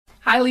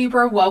Hi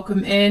Libra,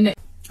 welcome in,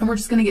 and we're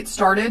just going to get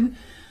started.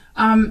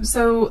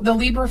 So the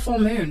Libra full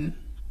moon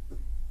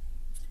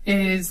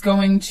is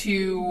going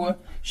to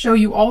show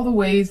you all the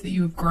ways that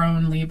you've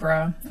grown,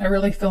 Libra. I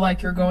really feel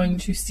like you're going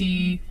to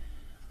see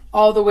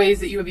all the ways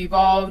that you have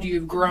evolved,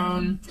 you've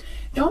grown.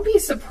 Don't be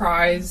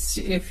surprised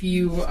if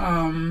you,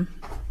 don't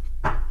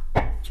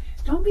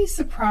be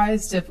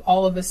surprised if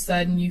all of a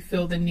sudden you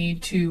feel the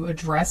need to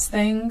address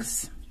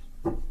things.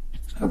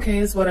 Okay,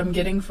 is what I'm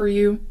getting for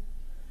you.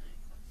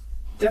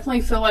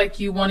 Definitely feel like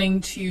you wanting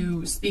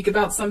to speak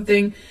about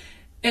something.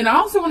 And I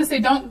also want to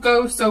say, don't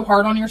go so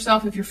hard on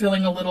yourself if you're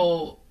feeling a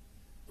little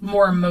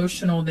more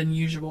emotional than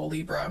usual,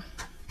 Libra.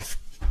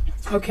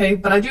 Okay,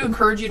 but I do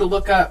encourage you to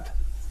look up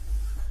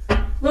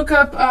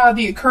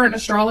the current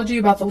astrology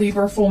about the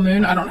Libra full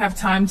moon. I don't have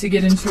time to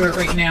get into it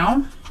right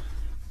now.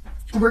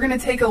 We're going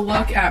to take a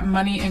look at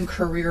money and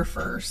career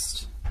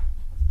first.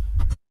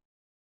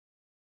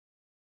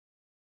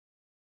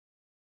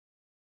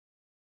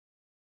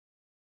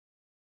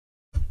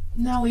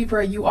 Now,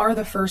 Libra, you are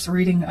the first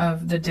reading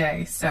of the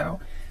day,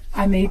 so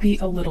I may be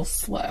a little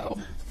slow.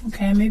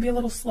 Okay, I may be a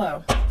little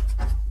slow.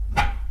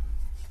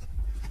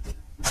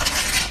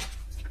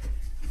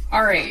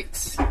 All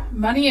right,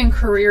 money and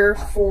career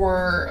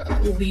for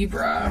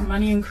Libra.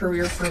 Money and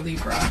career for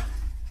Libra.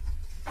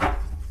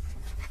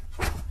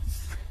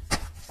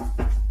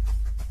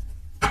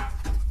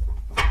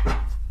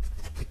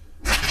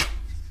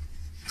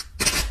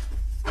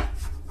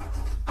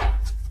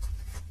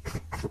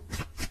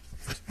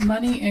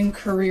 Money and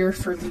career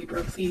for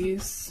Libra,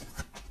 please.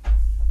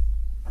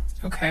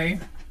 Okay.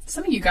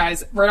 Some of you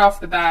guys, right off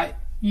the bat,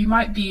 you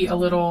might be a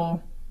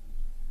little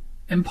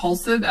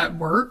impulsive at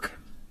work.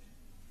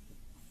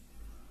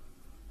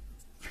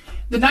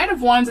 The Knight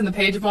of Wands and the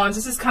Page of Wands,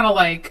 this is kind of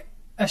like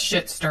a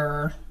shit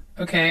stirrer.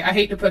 Okay. I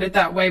hate to put it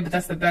that way, but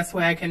that's the best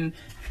way I can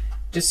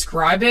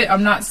describe it.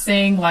 I'm not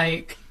saying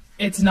like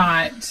it's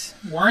not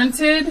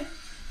warranted.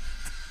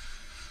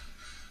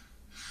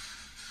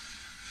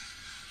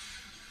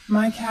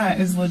 My cat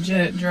is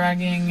legit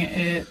dragging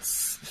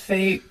its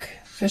fake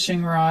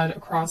fishing rod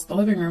across the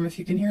living room, if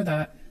you can hear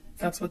that.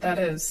 That's what that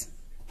is.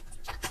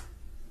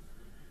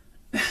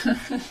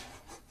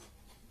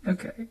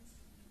 Okay.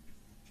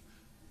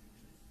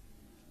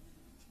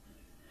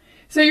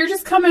 So you're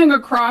just coming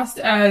across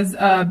as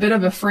a bit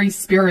of a free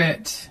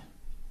spirit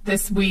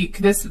this week,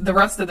 the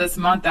rest of this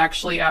month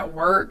actually at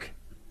work.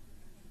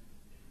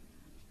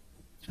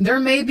 There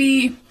may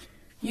be,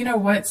 you know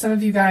what, some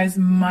of you guys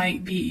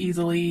might be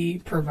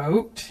easily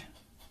provoked,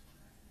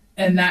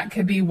 and that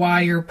could be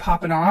why you're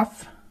popping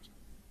off.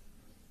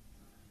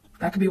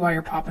 That could be why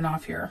you're popping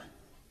off here.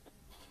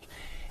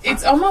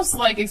 It's almost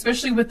like,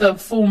 especially with the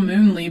full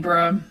moon,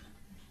 Libra,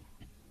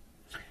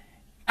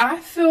 I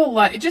feel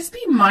like just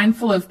be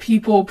mindful of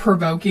people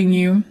provoking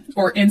you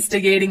or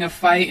instigating a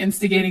fight,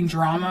 instigating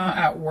drama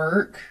at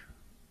work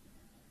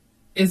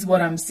is what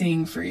I'm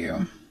seeing for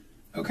you.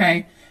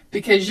 Okay?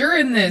 Because you're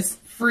in this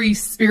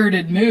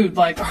free-spirited mood,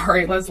 like, all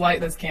right, let's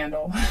light this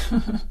candle.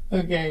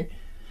 Okay.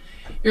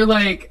 You're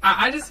like,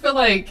 I just feel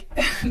like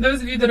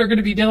those of you that are going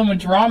to be dealing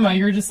with drama,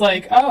 you're just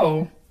like,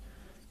 oh,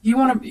 you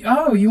want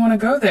to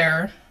go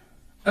there.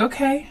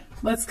 Okay,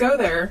 let's go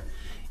there.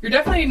 You're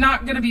definitely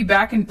not going to be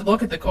back and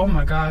look at the, oh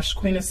my gosh,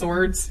 Queen of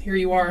Swords. Here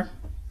you are.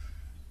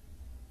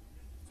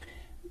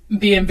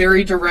 Being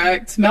very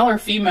direct, male or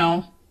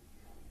female.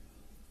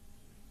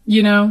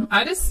 You know,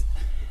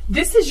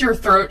 this is your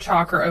throat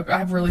chakra.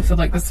 I really feel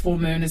like this full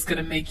moon is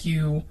going to make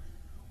you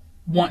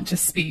want to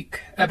speak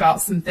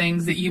about some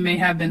things that you may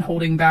have been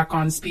holding back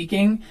on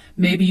speaking.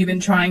 Maybe you've been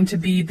trying to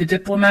be the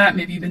diplomat.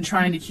 Maybe you've been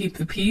trying to keep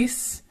the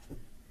peace.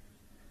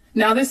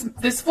 Now,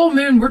 this full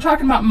moon, we're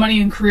talking about money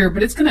and career,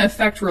 but it's going to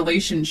affect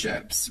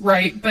relationships,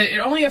 right? But it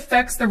only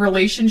affects the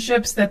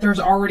relationships that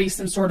there's already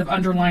some sort of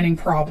underlying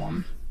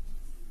problem.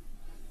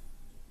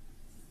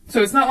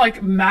 So it's not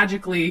like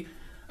magically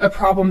a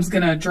problem's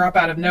going to drop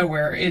out of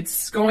nowhere.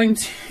 It's going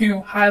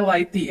to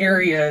highlight the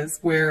areas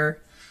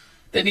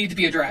that need to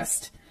be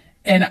addressed.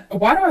 And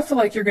why do I feel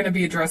like you're going to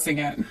be addressing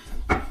it?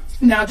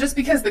 Now, just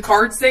because the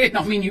cards say it,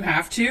 don't mean you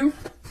have to.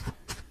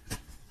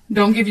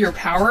 Don't give your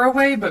power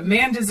away, but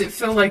man, does it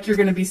feel like you're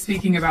going to be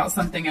speaking about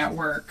something at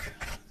work.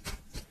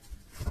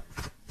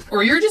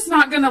 Or you're just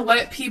not going to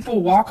let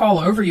people walk all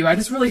over you. I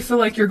just really feel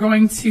like you're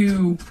going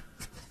to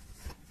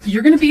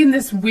be in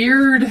this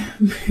weird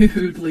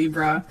mood,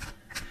 Libra.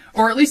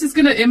 Or at least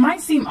it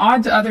might seem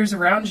odd to others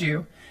around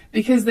you.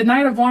 Because the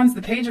Knight of Wands,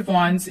 the Page of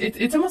Wands,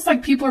 it's almost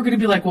like people are going to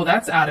be like, well,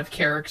 that's out of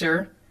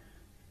character.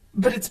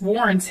 But it's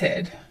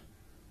warranted.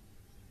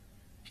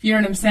 You know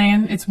what I'm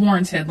saying? It's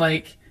warranted.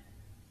 Like,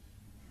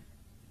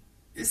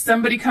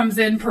 somebody comes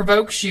in,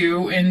 provokes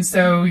you, and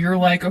so you're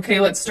like, okay,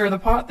 let's stir the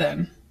pot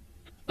then.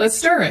 Let's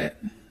stir it.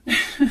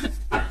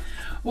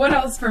 What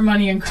else for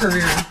money and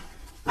career?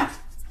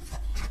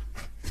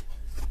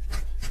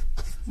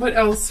 What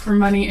else for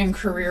money and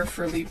career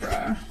for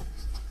Libra?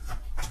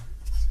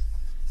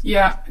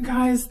 Yeah,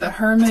 guys, the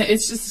Hermit,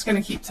 it's just going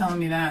to keep telling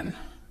me that.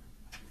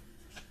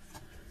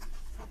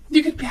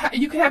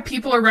 you could have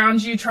people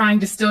around you trying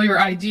to steal your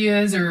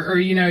ideas or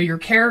you know, your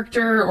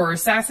character, or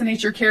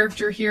assassinate your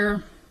character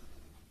here.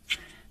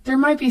 There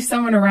might be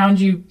someone around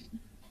you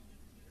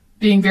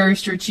being very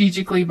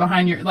strategically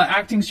behind your, like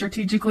acting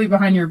strategically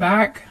behind your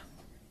back.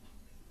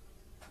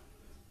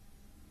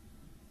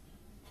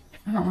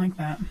 I don't like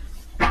that.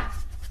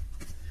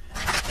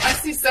 I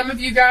see some of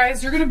you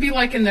guys, you're going to be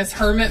like in this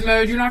hermit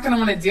mode. You're not going to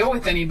want to deal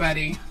with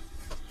anybody.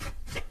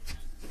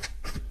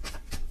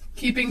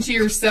 Keeping to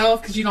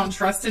yourself because you don't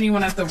trust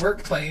anyone at the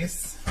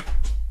workplace.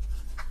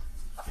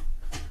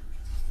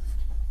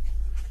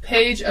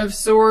 Page of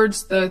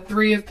Swords, the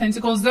Three of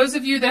Pentacles. Those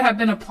of you that have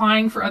been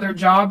applying for other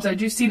jobs, I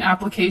do see an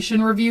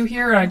application review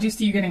here, and I do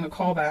see you getting a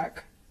call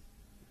back.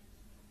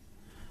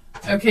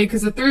 Okay,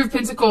 because the Three of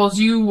Pentacles,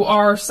 you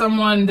are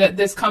someone that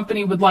this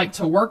company would like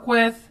to work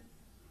with.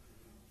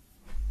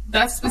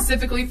 That's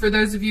specifically for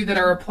those of you that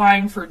are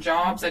applying for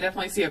jobs. I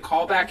definitely see a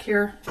call back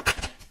here.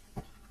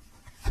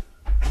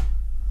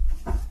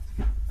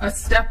 A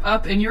step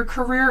up in your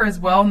career as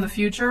well in the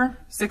future.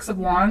 Six of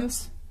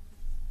Wands.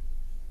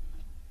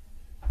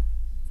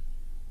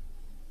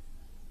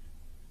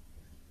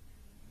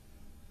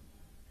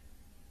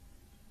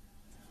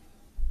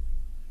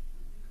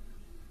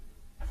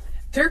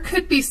 There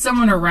could be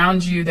someone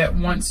around you that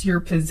wants your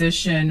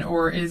position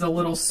or is a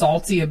little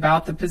salty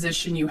about the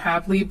position you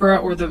have, Libra,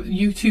 or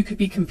you two could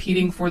be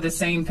competing for the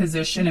same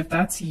position if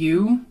that's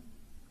you.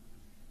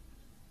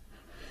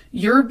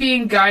 You're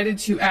being guided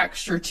to act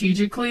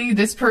strategically.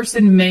 This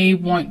person may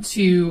want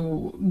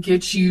to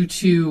get you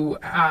to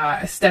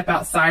step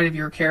outside of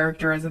your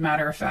character, as a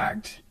matter of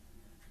fact.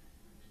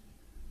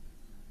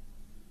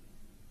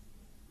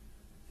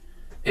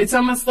 It's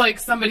almost like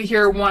somebody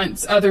here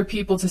wants other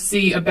people to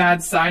see a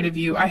bad side of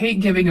you. I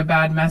hate giving a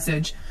bad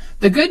message.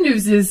 The good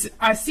news is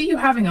I see you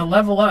having a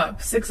level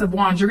up. Six of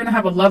Wands. You're going to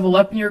have a level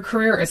up in your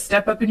career, a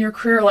step up in your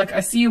career. Like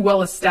I see you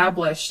well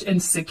established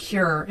and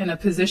secure in a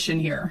position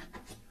here.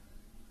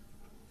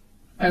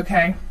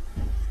 Okay.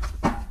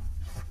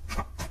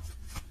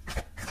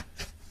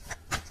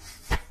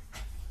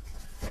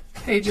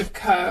 Page of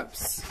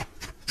Cups.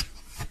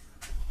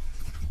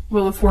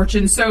 Wheel of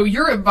Fortune. So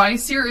your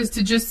advice here is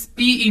to just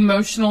be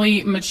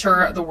emotionally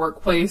mature at the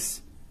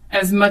workplace,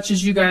 as much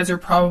as you guys are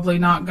probably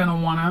not going to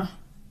want to.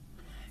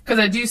 Because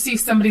I do see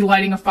somebody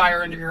lighting a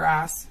fire under your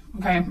ass.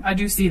 Okay, I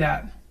do see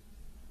that.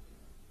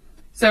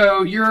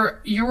 So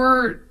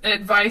your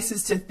advice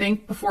is to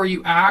think before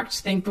you act,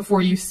 think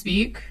before you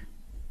speak.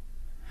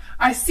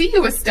 I see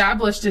you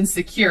established and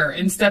secure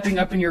in stepping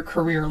up in your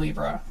career,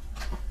 Libra.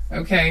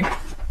 Okay,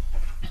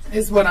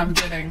 is what I'm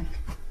getting.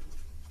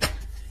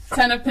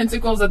 Ten of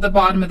Pentacles at the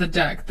bottom of the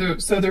deck.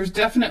 So there's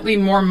definitely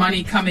more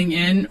money coming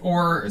in,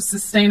 or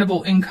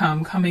sustainable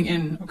income coming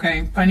in,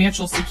 okay?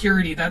 Financial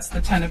security, that's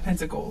the Ten of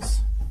Pentacles.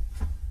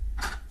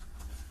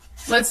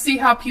 Let's see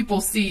how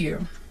people see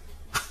you.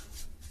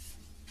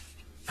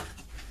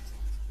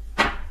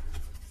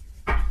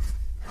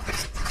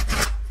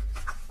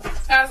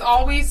 As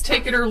always,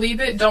 take it or leave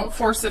it. Don't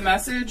force a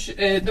message.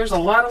 There's a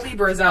lot of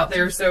Libras out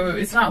there, so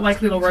it's not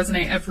likely it'll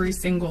resonate every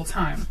single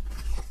time.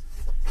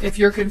 If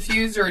you're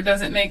confused or it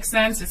doesn't make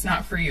sense, it's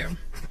not for you.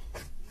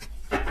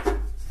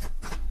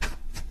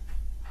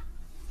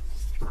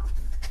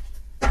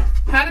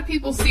 How do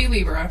people see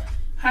Libra?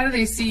 How do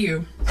they see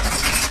you?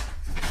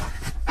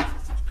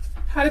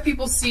 How do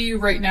people see you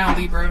right now,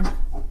 Libra?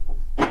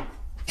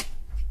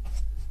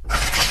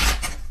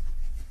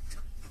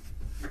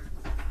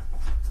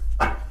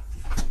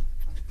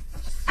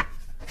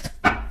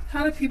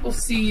 How do people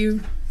see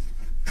you?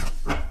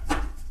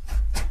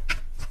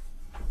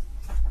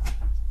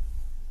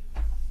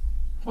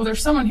 Well,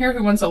 there's someone here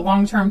who wants a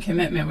long-term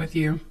commitment with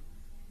you.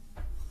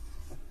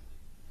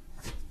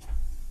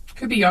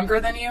 Could be younger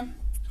than you,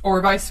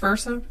 or vice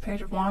versa.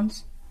 Page of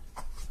Wands.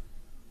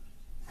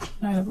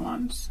 Knight of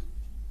Wands.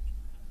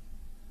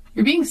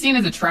 You're being seen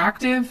as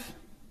attractive.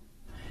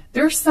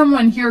 There's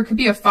someone here, could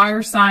be a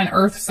fire sign,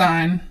 earth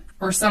sign,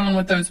 or someone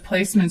with those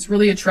placements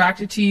really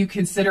attracted to you,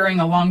 considering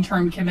a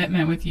long-term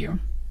commitment with you.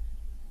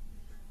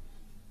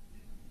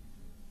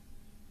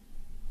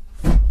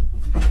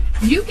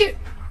 You get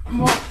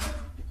more...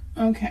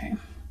 Okay,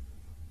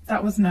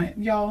 that was nice.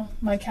 Y'all,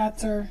 my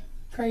cats are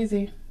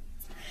crazy.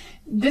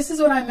 This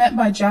is what I meant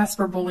by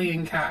Jasper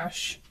bullying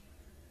Cash.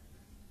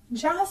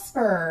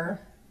 Jasper,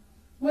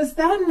 was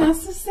that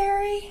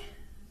necessary?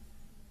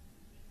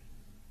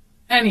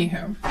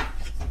 Anywho,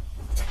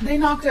 they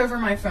knocked over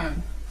my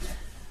phone.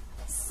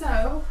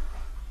 So,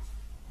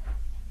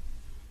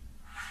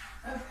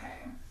 okay.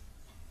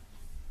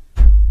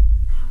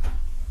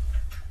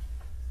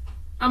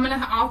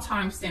 I'll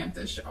timestamp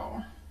this,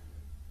 y'all.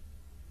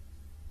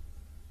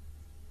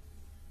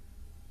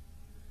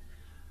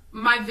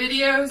 My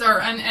videos are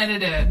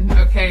unedited,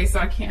 okay, so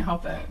I can't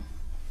help it.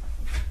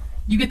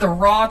 You get the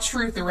raw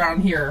truth around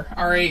here,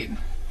 all right?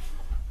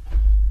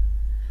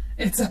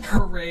 It's a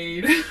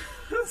parade.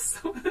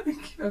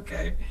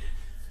 Okay.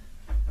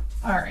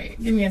 All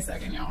right, give me a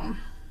second, y'all.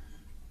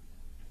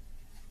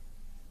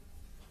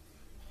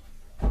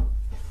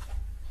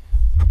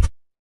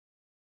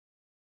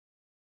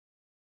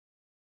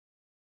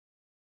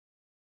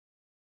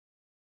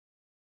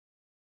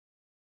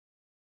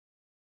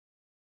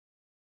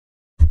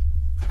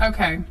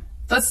 Okay,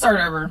 let's start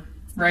over,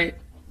 right?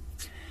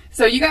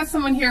 So you got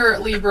someone here,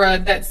 Libra,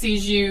 that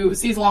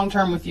sees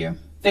long-term with you.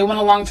 They want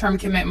a long-term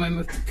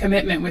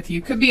commitment with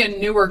you. Could be a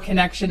newer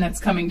connection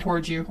that's coming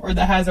towards you or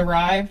that has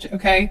arrived,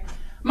 okay?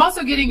 I'm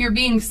also getting you're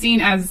being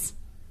seen as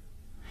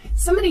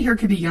somebody here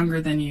could be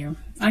younger than you.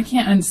 I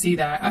can't unsee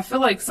that. I feel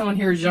like someone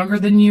here is younger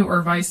than you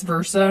or vice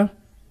versa.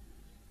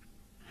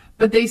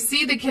 But they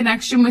see the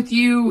connection with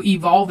you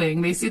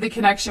evolving. They see the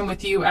connection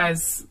with you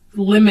as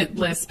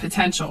limitless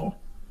potential.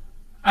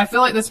 I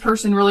feel like this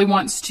person really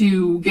wants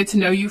to get to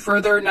know you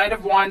further. Knight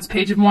of Wands,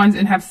 Page of Wands,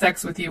 and have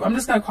sex with you. I'm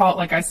just going to call it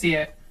like I see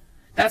it.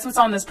 That's what's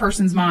on this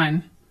person's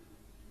mind.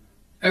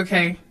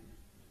 Okay.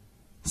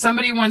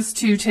 Somebody wants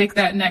to take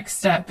that next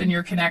step in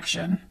your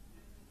connection.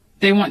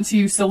 They want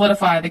to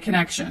solidify the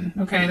connection.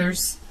 Okay,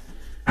 there's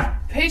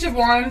Page of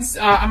Wands.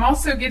 I'm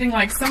also getting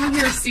like someone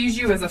here sees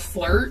you as a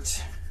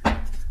flirt.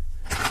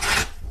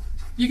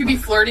 You could be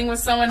flirting with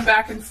someone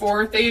back and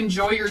forth. They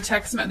enjoy your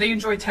text. They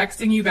enjoy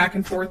texting you back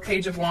and forth.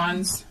 Page of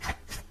Wands.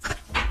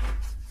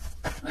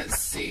 Let's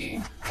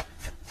see.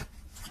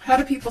 How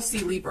do people see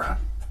Libra?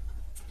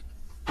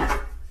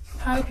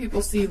 How do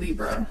people see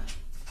Libra?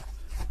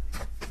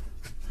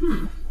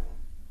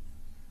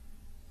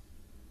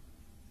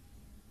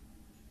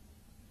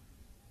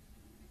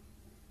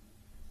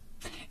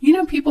 You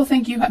know, people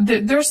think you have,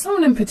 there's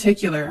someone in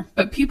particular,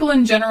 but people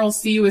in general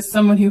see you as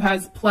someone who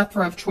has a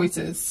plethora of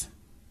choices.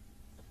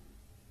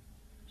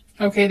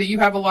 Okay, that you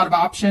have a lot of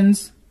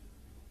options.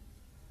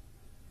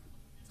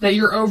 That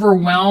you're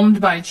overwhelmed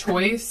by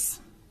choice.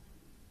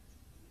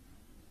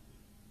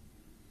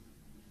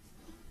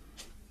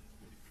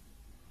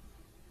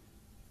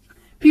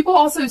 People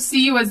also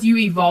see you as you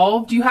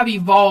evolved. You have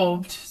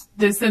evolved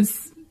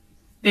since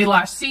they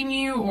last seen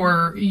you,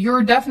 or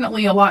you're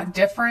definitely a lot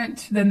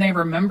different than they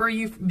remember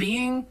you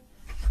being.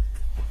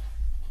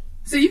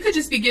 So you could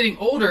just be getting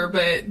older,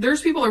 but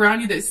there's people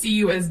around you that see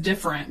you as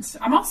different.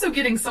 I'm also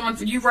getting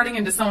you running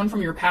into someone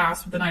from your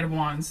past with the Knight of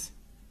Wands.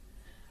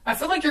 I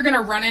feel like you're going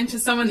to run into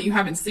someone that you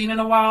haven't seen in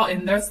a while,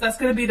 and that's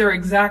going to be their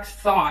exact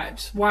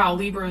thought. Wow,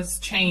 Libra's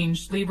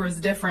changed. Libra's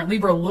different.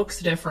 Libra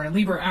looks different.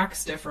 Libra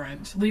acts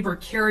different. Libra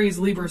carries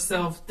Libra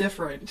self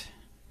different.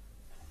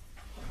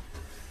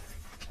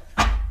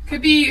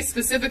 Could be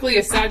specifically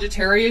a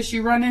Sagittarius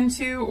you run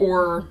into,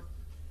 or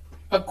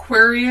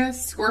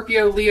Aquarius,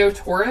 Scorpio, Leo,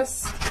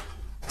 Taurus.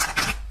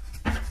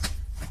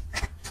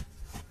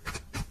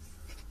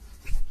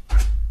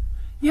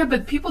 Yeah,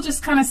 but people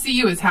just kind of see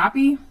you as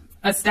happy,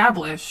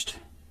 established.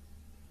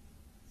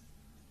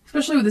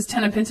 Especially with this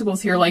Ten of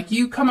Pentacles here. Like,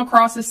 you come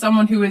across as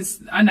someone who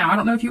is, now I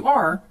don't know if you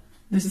are,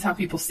 this is how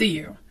people see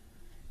you.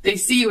 They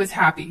see you as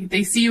happy.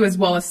 They see you as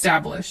well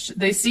established.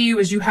 They see you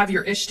as you have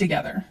your ish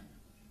together.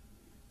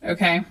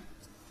 Okay?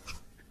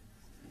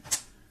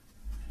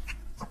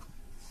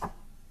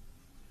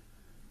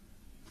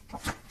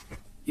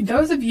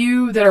 Those of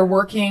you that are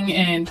working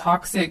in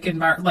toxic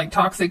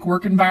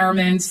work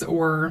environments,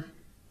 or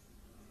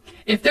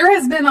if there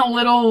has been a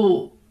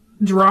little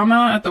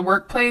drama at the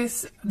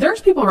workplace,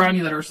 there's people around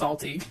you that are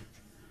salty.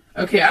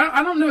 Okay,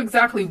 I don't know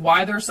exactly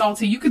why they're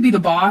salty. You could be the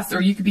boss,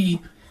 or you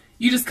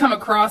just come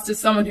across as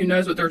someone who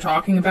knows what they're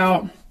talking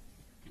about.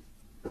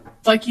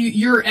 Like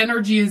your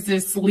energy is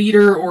this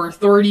leader or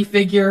authority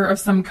figure of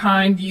some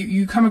kind.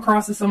 You come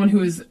across as someone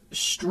who is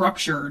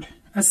structured,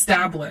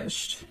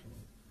 established.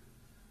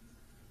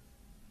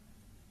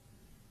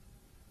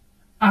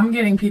 I'm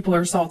getting people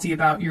are salty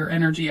about your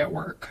energy at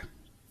work.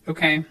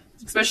 Okay?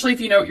 Especially if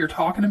you know what you're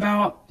talking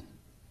about.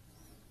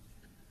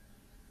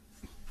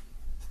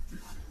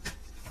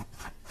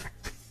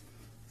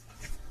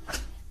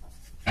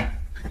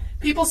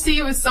 People see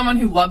you as someone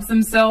who loves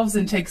themselves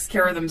and takes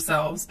care of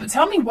themselves. But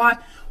tell me why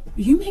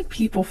you make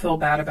people feel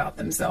bad about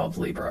themselves,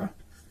 Libra.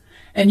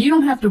 And you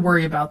don't have to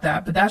worry about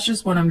that, but that's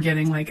just what I'm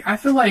getting. Like, I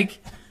feel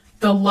like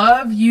the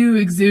love you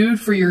exude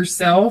for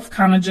yourself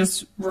kind of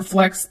just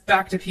reflects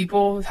back to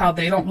people how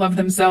they don't love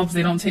themselves,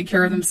 they don't take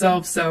care of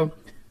themselves. So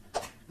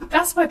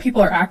that's why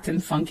people are acting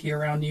funky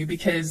around you,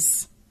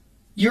 because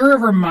you're a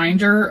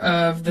reminder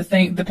of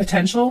the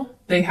potential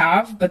they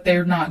have, but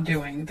they're not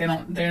doing. They're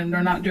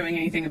not doing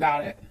anything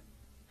about it.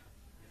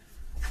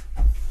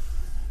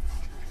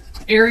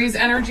 Aries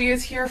energy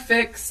is here,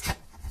 fixed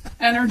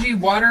energy.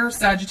 Water,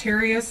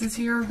 Sagittarius is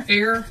here,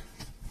 air.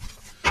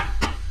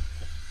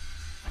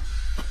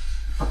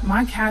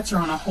 My cats are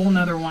on a whole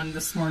nother one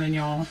this morning,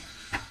 y'all.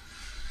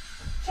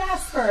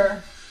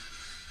 Jasper.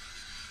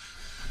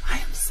 I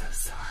am so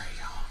sorry,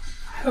 y'all.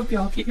 I hope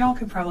y'all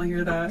can probably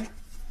hear that.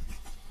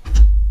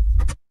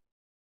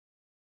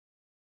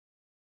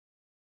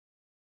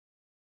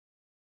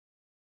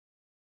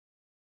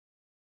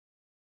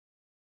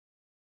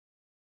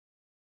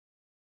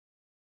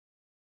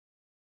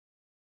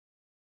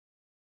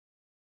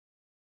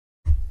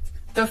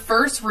 The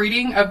first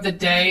reading of the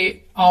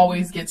day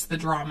always gets the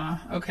drama,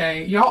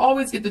 okay? Y'all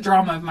always get the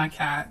drama of my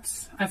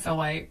cats, I feel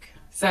like.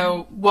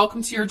 So,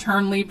 welcome to your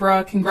turn,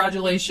 Libra.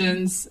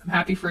 Congratulations. I'm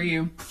happy for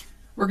you.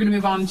 We're going to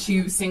move on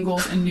to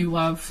singles and new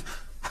love.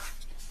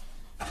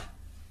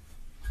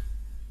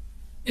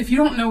 If you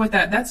don't know what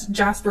that's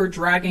Jasper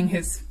dragging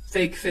his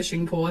fake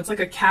fishing pole. It's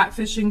like a cat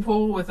fishing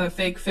pole with a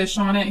fake fish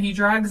on it. He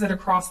drags it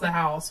across the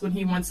house when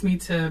he wants me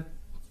to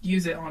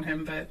use it on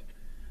him, but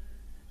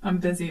I'm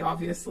busy,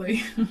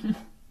 obviously.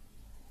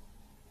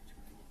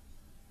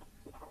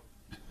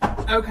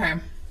 Okay.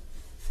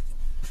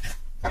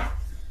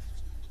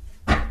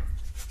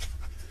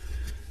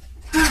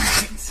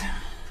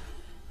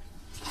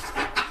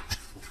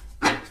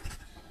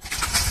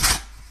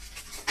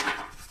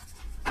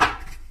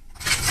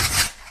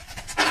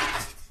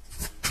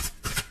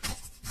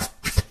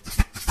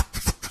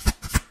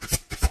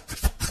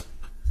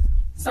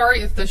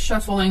 Sorry if the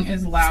shuffling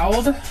is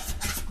loud.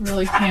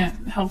 Really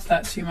can't help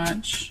that too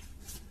much.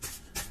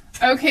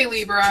 Okay,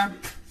 Libra.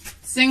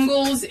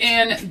 Singles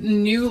and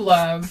new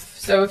love.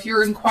 So if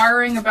you're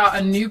inquiring about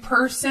a new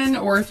person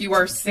or if you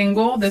are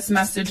single, this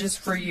message is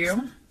for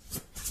you.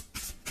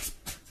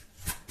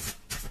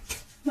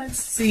 Let's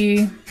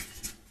see.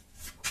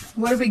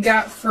 What do we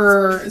got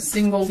for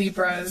single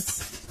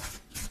Libras?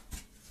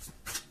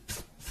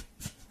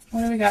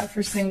 What do we got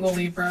for single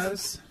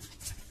Libras?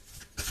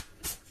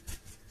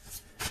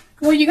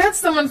 Well, you got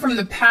someone from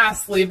the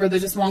past, Libra, that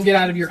just won't get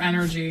out of your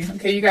energy.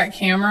 Okay, you got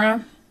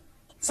camera.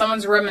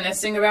 Someone's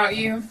reminiscing about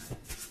you.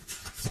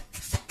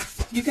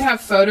 You could have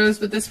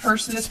photos with this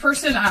person. This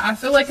person, I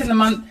feel like in the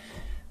month,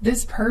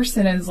 this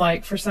person is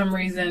like, for some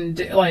reason,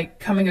 like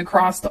coming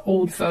across the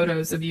old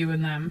photos of you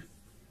and them.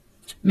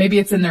 Maybe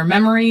it's in their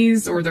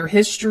memories or their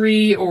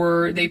history,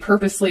 or they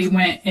purposely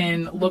went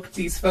and looked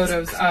these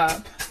photos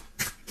up.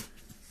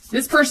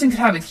 This person could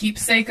have a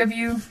keepsake of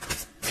you.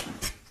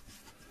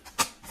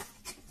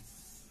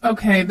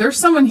 Okay, there's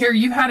someone here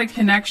you had a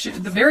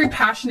connection, the very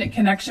passionate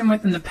connection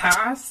with in the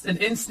past, an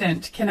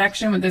instant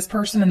connection with this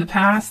person in the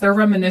past. They're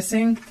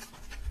reminiscing.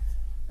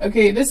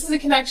 Okay, this is a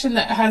connection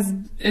that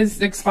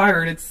is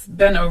expired. It's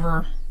been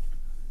over.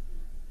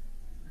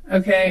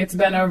 Okay, it's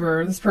been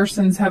over. This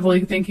person's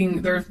heavily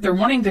thinking, they're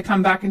wanting to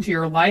come back into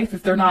your life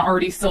if they're not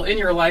already still in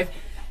your life.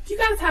 If you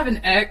guys have an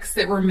ex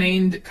that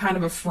remained kind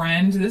of a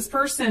friend, this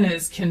person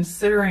is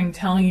considering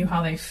telling you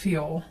how they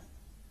feel.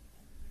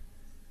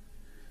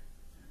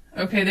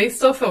 Okay, they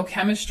still feel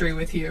chemistry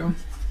with you.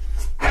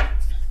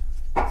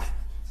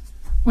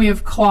 We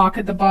have clock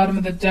at the bottom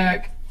of the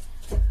deck.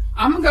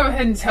 I'm going to go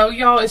ahead and tell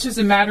y'all it's just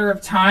a matter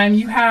of time.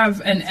 You have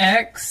an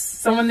ex,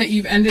 someone that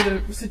you've ended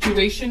a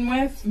situation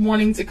with,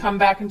 wanting to come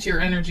back into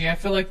your energy. I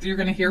feel like you're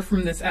going to hear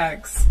from this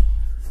ex.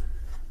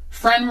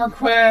 Friend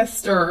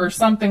request or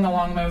something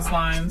along those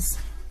lines.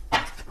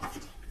 All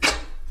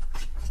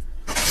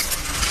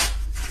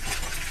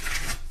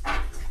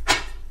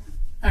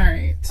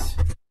right.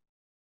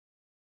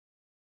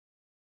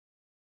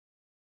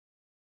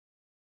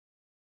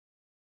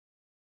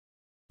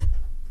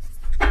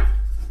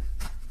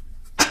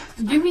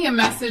 Give me a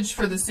message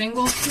for the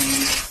singles,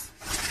 please.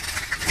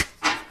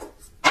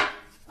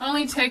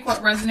 Only take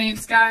what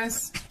resonates,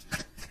 guys.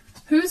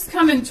 Who's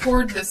coming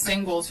toward the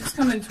singles? Who's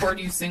coming toward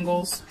you,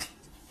 singles?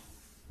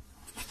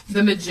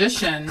 The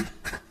Magician.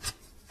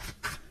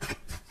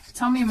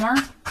 Tell me more.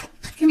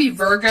 It can be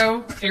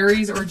Virgo,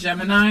 Aries, or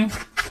Gemini.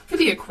 It could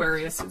be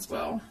Aquarius as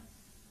well.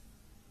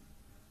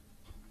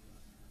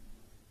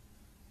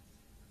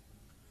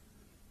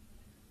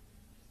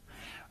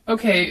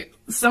 Okay,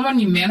 someone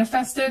you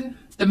manifested,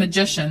 the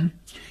Magician.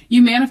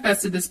 You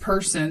manifested this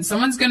person.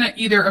 Someone's going to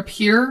either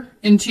appear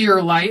into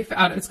your life.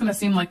 It's going to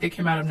seem like they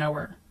came out of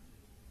nowhere.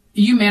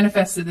 You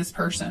manifested this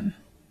person.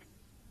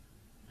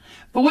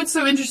 But what's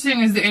so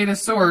interesting is the Eight of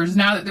Swords.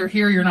 Now that they're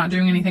here, you're not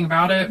doing anything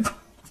about it.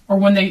 Or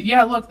when they,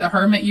 yeah, look, the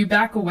Hermit, you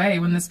back away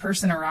when this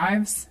person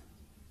arrives.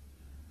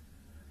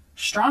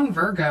 Strong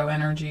Virgo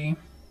energy.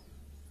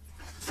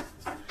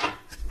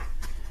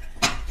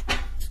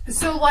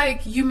 So,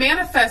 like, you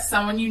manifest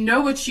someone, you know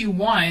what you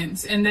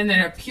want, and then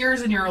it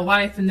appears in your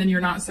life, and then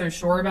you're not so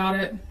sure about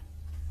it.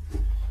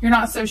 You're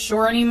not so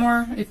sure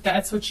anymore if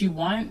that's what you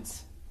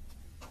want.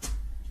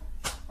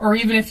 Or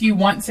even if you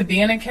want to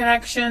be in a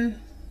connection.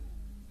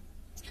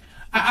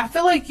 I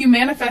feel like you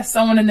manifest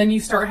someone, and then you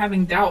start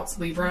having doubts,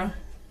 Libra.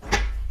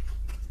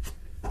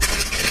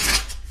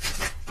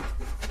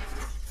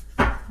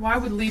 Why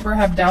would Libra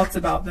have doubts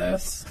about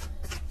this?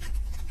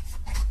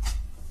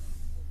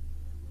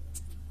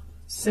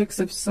 Six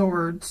of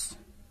Swords.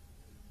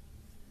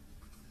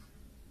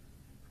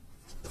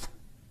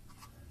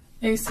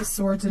 Ace of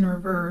Swords in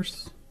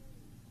reverse.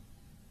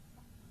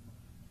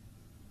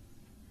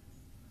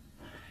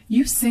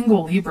 You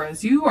single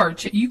Libras,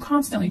 you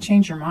constantly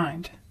change your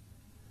mind.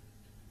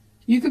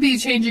 You could be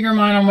changing your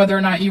mind on whether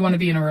or not you want to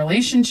be in a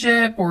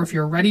relationship or if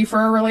you're ready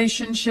for a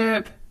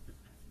relationship.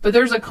 But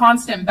there's a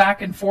constant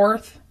back and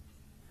forth.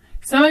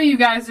 Some of you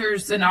guys,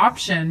 there's an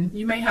option.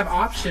 You may have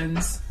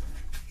options.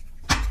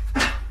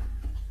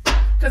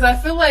 Because I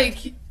feel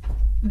like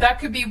that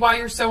could be why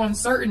you're so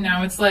uncertain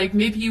now. It's like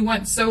maybe you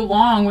went so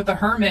long with the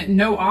Hermit,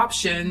 no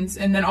options,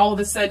 and then all of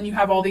a sudden you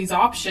have all these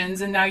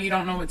options and now you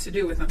don't know what to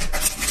do with them.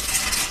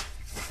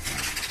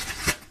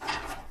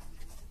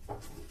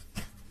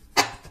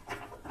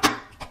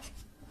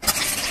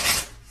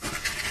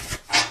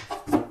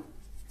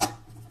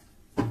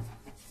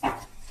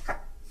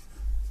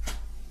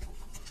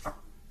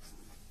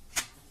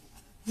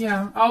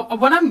 Yeah,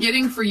 what I'm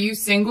getting for you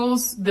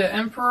singles, the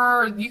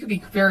Emperor, you could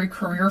be very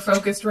career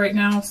focused right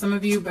now, some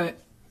of you, but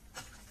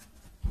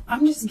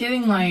I'm just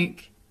getting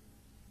like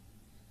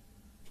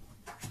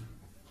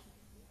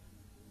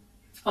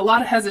a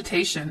lot of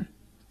hesitation.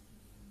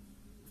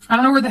 I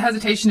don't know where the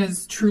hesitation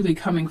is truly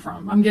coming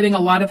from. I'm getting a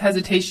lot of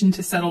hesitation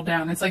to settle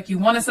down. It's like you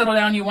want to settle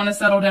down,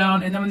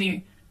 and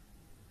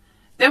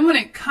then when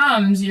it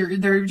comes,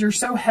 you're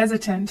so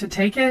hesitant to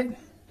take it.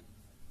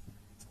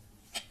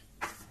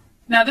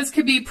 Now, this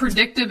could be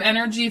predictive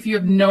energy if you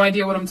have no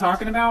idea what I'm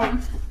talking about.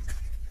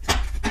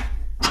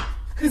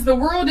 Because the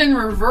World in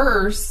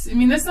reverse, I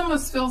mean, this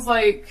almost feels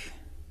like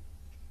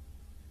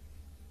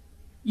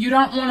you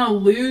don't want to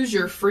lose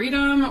your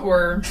freedom,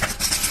 or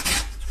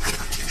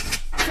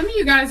some of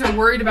you guys are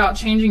worried about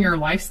changing your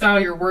lifestyle.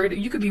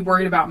 You could be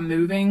worried about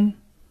moving,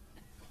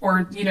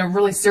 or, you know,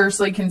 really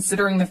seriously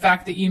considering the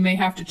fact that you may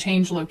have to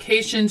change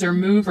locations or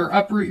move or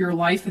uproot your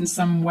life in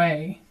some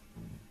way.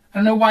 I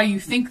don't know why you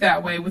think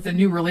that way with a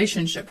new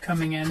relationship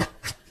coming in.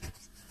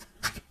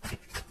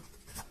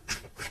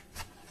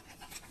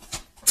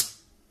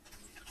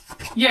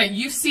 Yeah,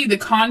 you see the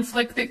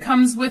conflict that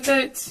comes with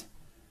it.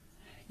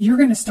 You're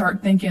going to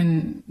start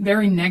thinking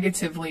very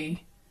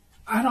negatively.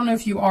 I don't know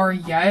if you are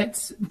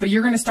yet, but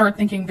you're going to start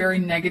thinking very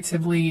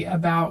negatively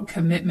about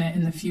commitment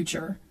in the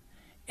future.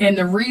 And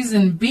the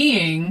reason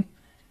being,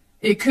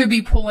 it could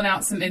be pulling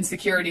out some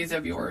insecurities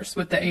of yours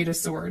with the Eight of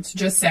Swords,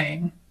 just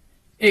saying.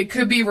 It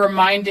could be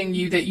reminding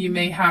you that you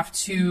may have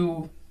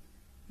to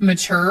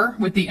mature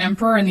with the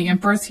Emperor and the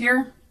Empress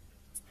here.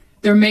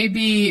 You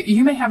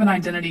may have an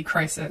identity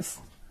crisis.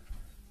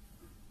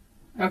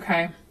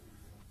 Okay.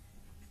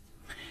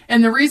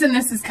 And the reason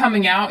this is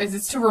coming out is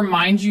it's to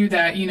remind you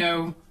that, you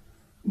know,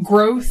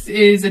 growth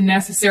is a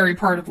necessary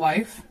part of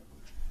life.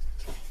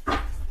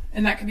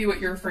 And that could be what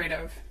you're afraid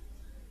of.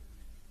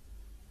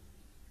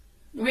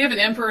 We have an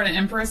Emperor and an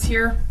Empress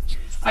here.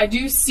 I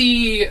do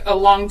see a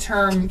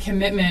long-term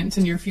commitment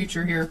in your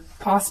future here,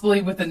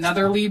 possibly with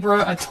another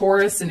Libra, a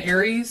Taurus, and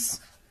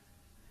Aries.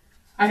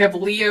 I have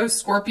Leo,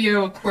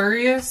 Scorpio,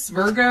 Aquarius,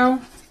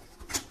 Virgo.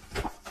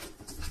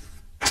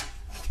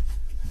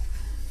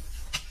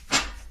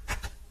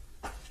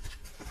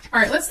 All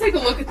right, let's take a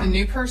look at the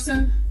new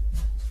person.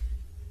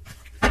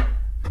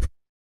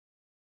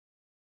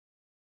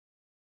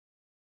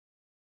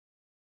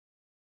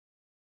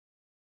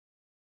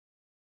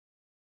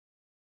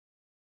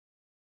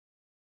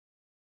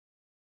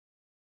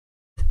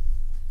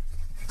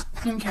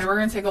 Okay, we're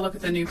going to take a look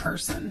at the new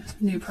person.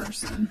 New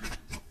person.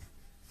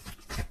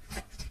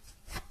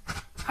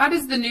 How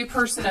does the new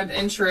person of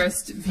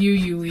interest view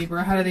you,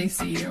 Libra? How do they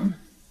see you?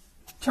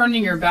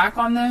 Turning your back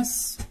on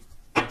this?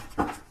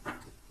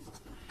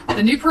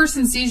 The new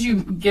person sees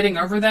you getting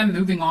over them,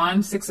 moving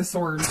on. Six of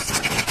Swords.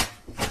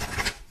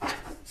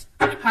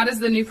 How does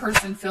the new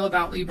person feel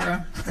about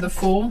Libra? The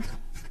Fool?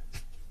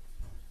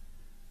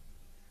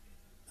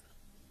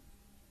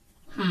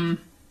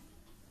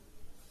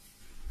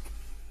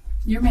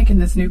 You're making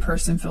this new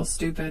person feel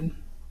stupid.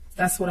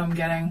 That's what I'm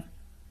getting.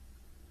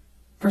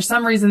 For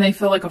some reason, they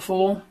feel like a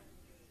fool.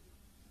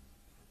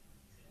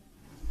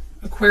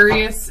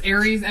 Aquarius,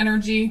 Aries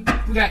energy.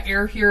 We got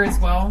air here as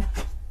well.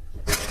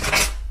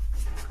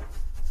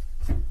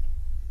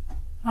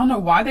 I don't know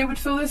why they would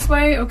feel this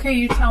way. Okay,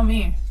 you tell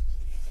me.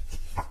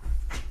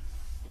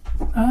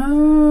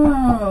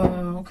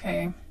 Oh,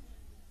 okay.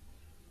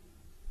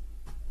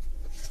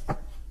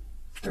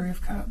 Three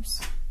of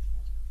Cups.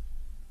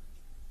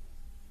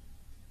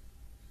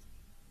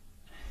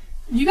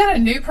 You got a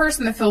new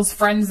person that feels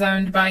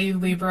friend-zoned by you,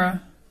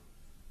 Libra.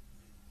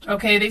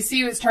 Okay, they see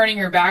you as turning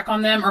your back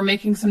on them or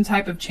making some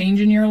type of change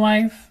in your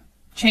life.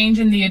 Change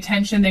in the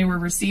attention they were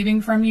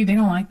receiving from you. They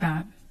don't like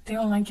that. They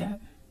don't like it.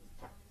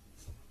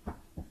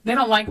 They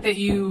don't like that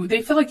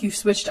they feel like you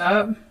switched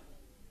up.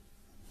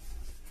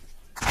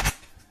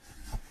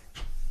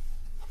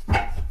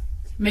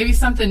 Maybe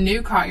something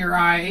new caught your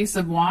eye. Ace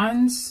of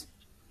Wands.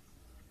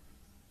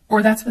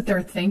 Or that's what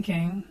they're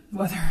thinking.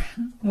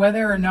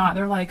 Whether or not.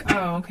 They're like,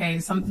 oh, okay,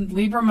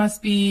 Libra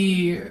must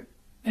be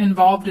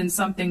involved in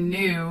something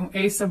new.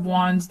 Ace of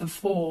Wands, the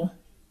Fool.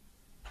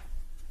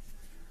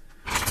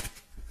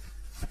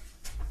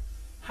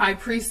 High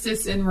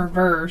Priestess in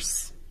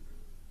reverse.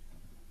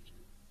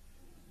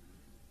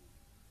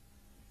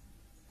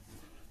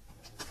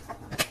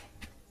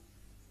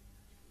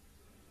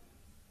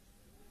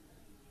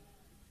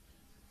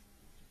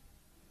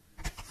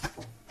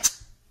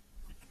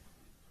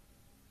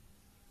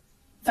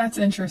 That's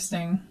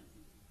interesting.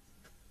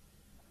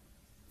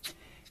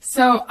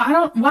 So,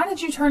 why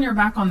did you turn your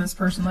back on this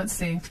person? Let's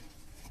see.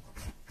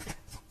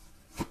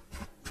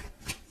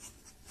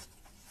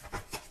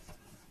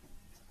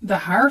 The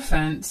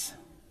Hierophant.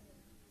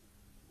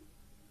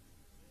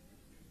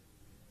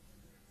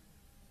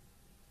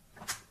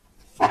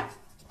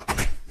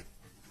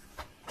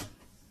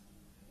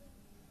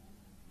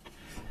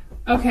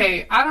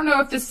 Okay, I don't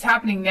know if this is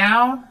happening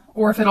now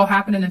or if it'll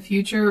happen in the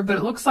future, but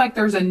it looks like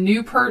there's a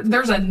newer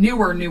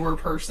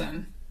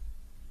person.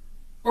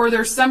 Or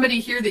there's somebody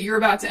here that you're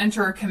about to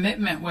enter a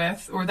commitment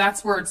with, or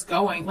that's where it's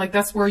going. Like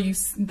that's where you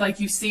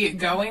see it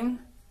going.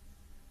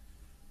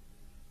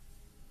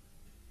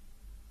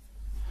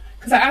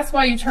 Because I asked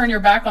why you turn your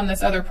back on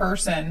this other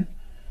person.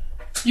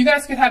 You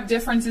guys could have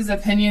differences of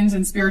opinions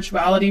in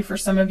spirituality for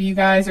some of you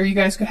guys, or you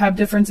guys could have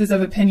differences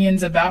of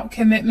opinions about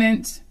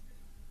commitment.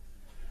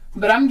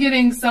 But I'm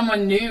getting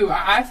someone new.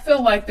 I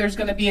feel like there's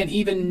going to be an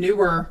even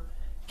newer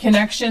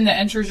connection that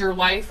enters your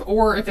life,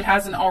 or if it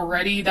hasn't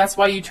already, that's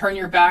why you turn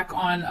your back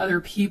on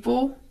other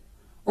people,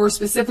 or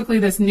specifically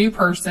this new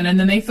person, and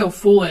then they feel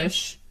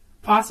foolish,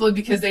 possibly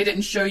because they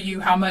didn't show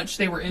you how much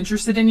they were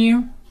interested in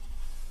you.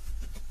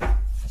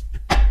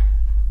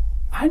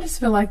 I just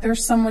feel like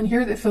there's someone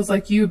here that feels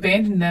like you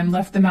abandoned them,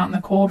 left them out in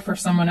the cold for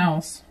someone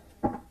else.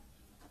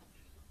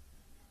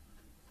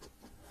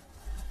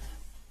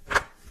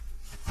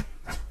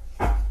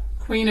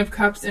 Queen of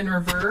Cups in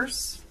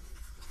reverse.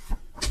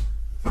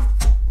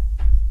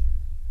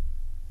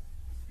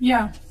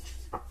 Yeah.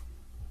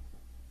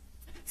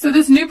 So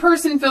this new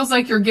person feels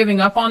like you're giving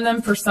up on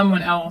them for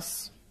someone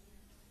else.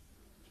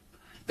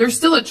 They're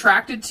still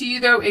attracted to you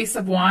though, Ace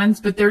of Wands,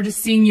 but they're just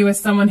seeing you as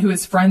someone who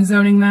is friend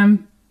zoning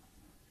them.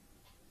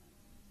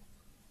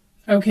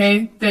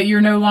 Okay? That you're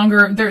no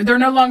longer, they're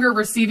no longer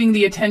receiving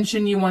the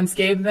attention you once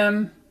gave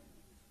them.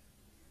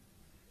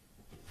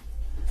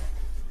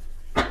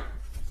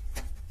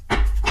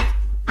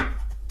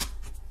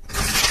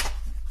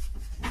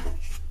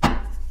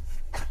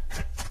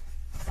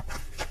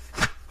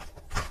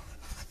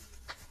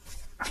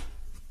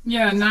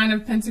 Yeah, Nine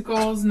of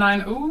Pentacles,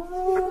 Nine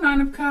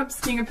of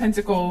Cups, King of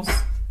Pentacles.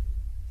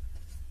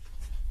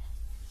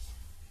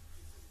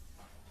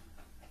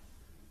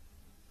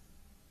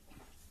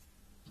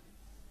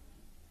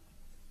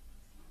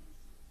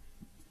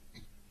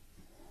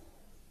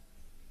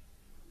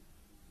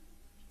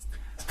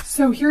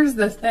 So here's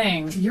the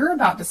thing. You're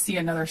about to see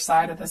another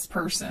side of this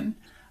person.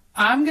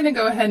 I'm going to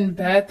go ahead and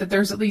bet that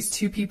there's at least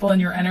two people in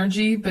your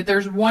energy, but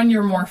there's one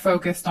you're more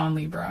focused on,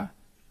 Libra.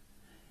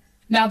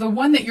 Now, the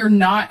one that you're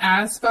not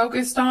as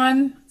focused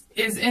on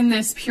is in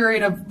this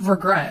period of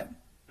regret.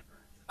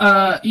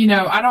 You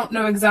know, I don't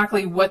know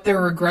exactly what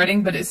they're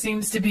regretting, but it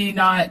seems to be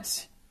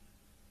not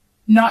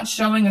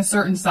showing a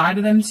certain side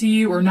of them to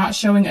you, or not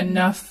showing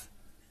enough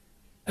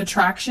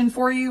attraction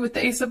for you with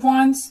the Ace of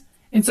Wands.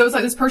 And so it's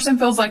like this person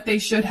feels like they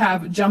should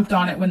have jumped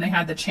on it when they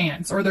had the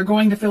chance, or they're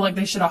going to feel like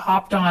they should have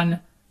hopped on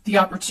the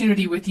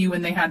opportunity with you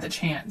when they had the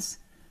chance.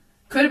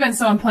 Could have been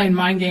someone playing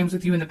mind games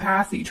with you in the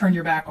past that you turned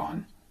your back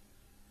on.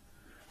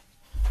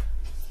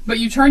 But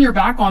you turn your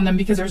back on them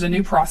because there's a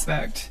new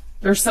prospect.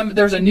 There's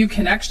a new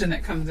connection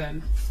that comes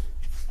in.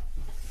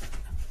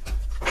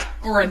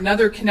 Or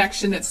another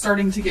connection that's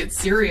starting to get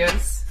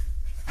serious.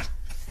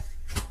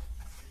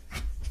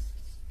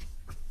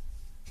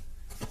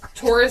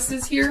 Taurus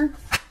is here.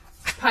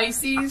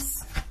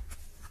 Pisces.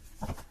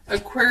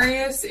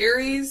 Aquarius,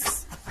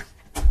 Aries.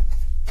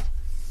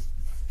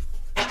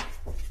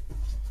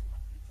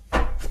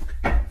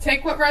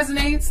 Take what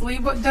resonates,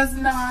 leave what does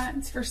not.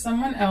 It's for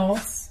someone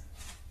else.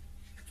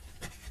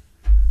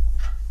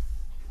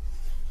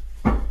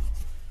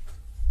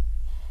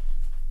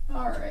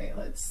 All right,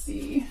 let's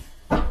see.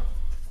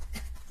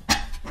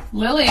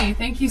 Lily,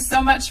 thank you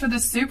so much for the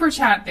super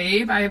chat,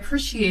 babe. I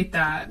appreciate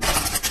that.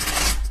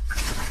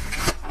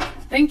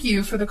 Thank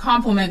you for the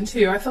compliment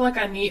too. I feel like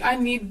I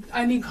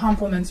need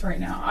compliments right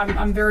now.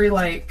 I'm very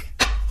like,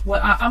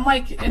 what I'm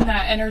like in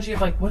that energy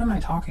of like, what am I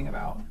talking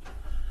about?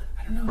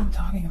 I don't know what I'm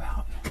talking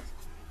about.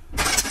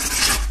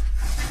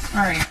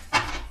 All right.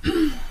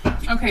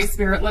 Okay,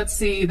 Spirit, let's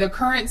see. The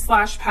current /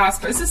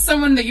 past. Is this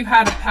someone that you've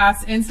had a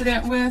past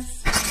incident with?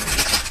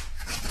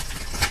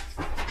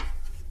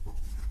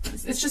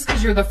 It's just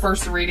because you're the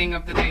first reading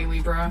of the day,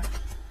 Libra.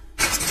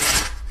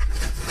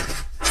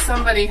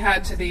 Somebody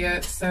had to be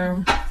it,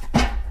 so.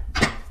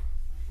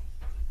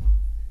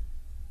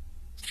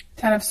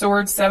 10 of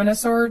Swords, 7 of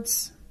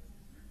Swords.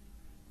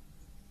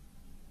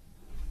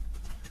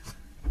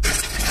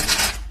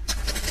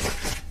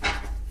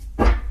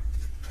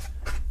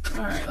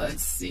 All right,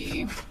 let's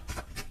see.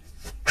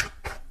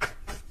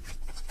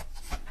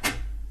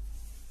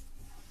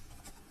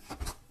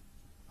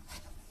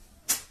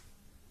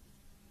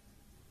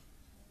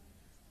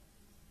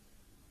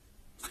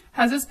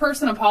 Has this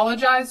person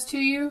apologized to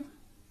you?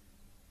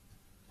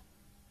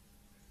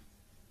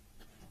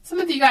 Some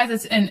of you guys,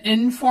 it's an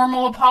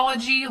informal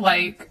apology,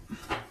 like,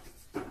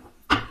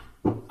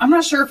 I'm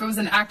not sure if it was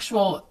an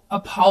actual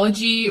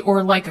apology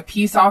or like a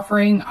peace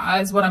offering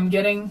is what I'm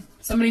getting.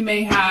 Somebody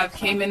may have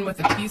came in with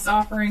a peace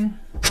offering.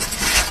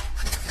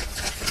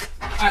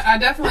 I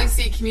definitely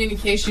see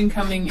communication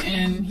coming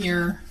in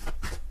here.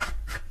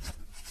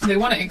 They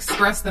want to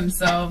express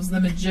themselves, the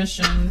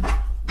Magician.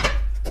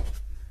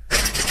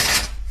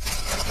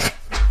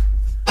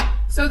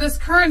 So this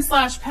current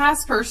 /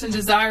 past person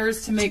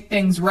desires to make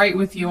things right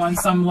with you on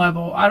some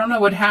level. I don't know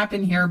what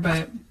happened here,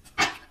 but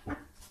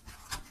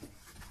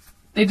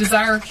they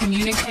desire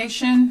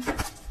communication.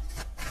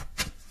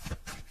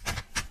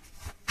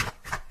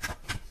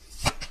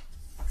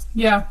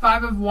 Yeah,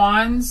 5 of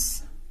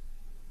Wands.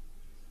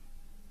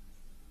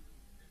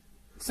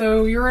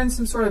 So you're in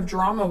some sort of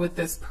drama with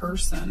this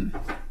person.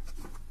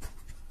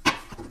 And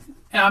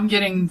I'm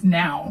getting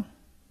now.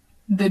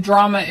 The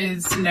drama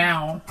is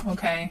now,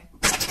 okay?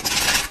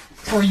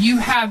 Or you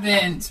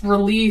haven't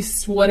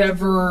released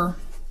whatever.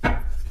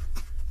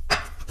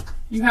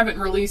 You haven't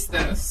released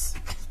this.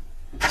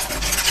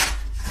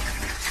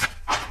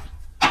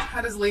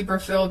 How does Libra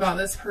feel about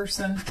this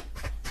person?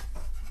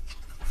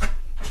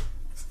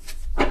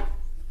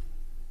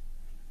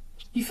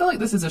 You feel like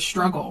this is a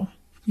struggle.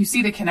 You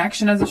see the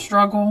connection as a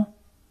struggle.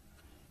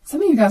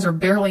 Some of you guys are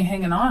barely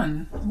hanging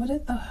on.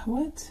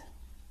 What?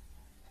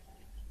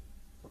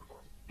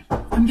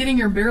 I'm getting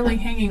you're barely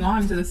hanging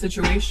on to the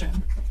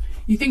situation.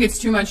 You think it's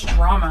too much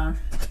drama.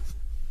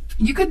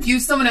 You could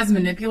view someone as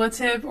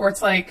manipulative, or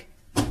it's like,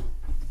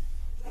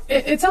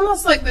 it's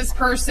almost like this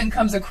person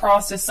comes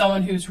across as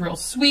someone who's real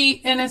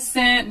sweet,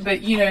 innocent,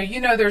 but you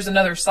know there's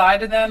another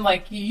side to them.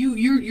 Like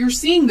you're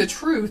seeing the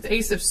truth,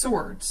 Ace of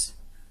Swords.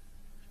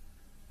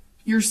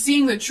 You're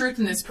seeing the truth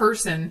in this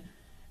person,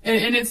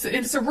 and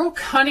it's a real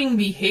cunning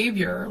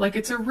behavior. Like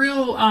it's a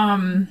real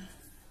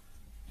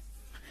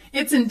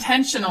it's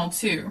intentional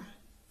too.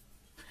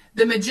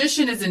 The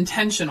Magician is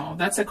intentional.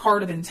 That's a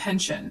card of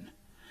intention.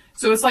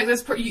 So it's like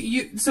this.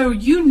 So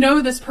you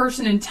know this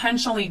person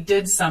intentionally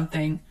did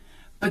something,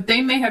 but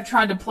they may have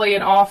tried to play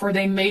it off, or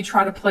they may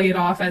try to play it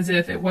off as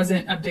if it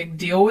wasn't a big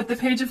deal with the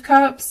Page of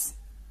Cups.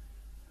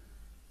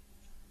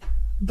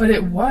 But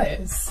it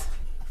was.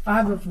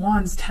 5 of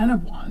Wands, 10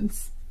 of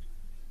Wands.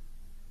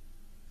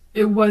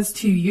 It was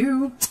to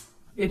you.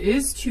 It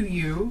is to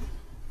you.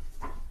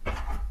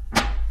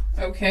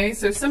 Okay,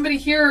 so somebody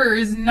here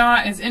is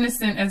not as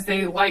innocent as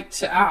they like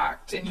to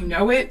act, and you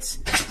know it.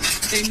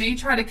 They may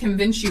try to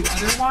convince you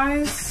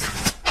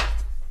otherwise.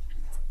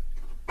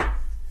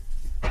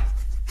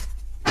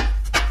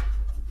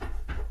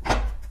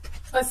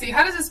 Let's see,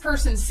 how does this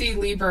person see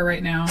Libra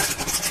right now?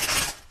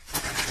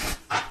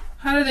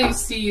 How do they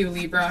see you,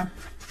 Libra?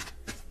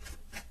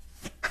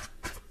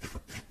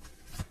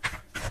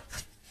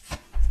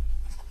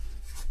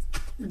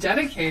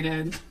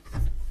 Dedicated.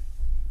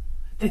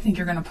 They think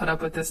you're going to put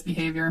up with this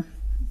behavior.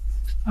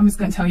 I'm just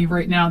going to tell you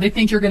right now. They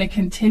think you're going to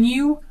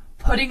continue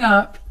putting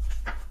up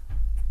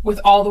with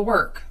all the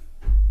work.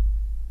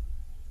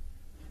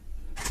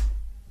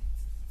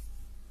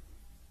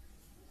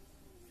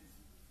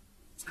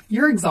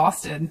 You're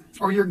exhausted,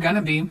 or you're going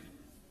to be.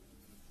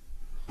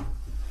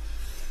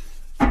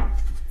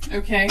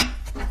 Okay.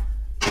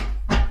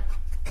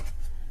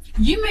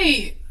 You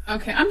may,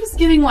 okay, I'm just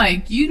getting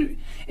like,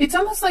 it's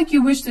almost like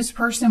you wish this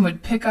person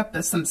would pick up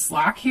some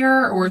slack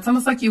here, or it's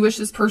almost like you wish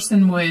this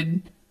person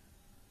would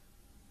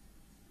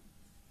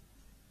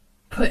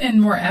put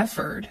in more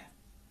effort.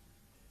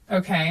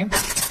 Okay.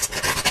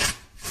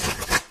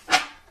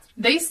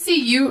 They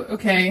see you,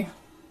 okay.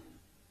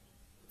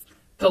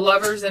 The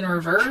Lovers in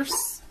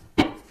reverse.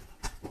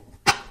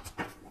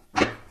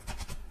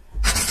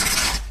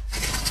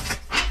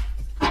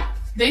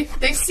 They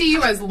see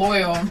you as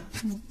loyal.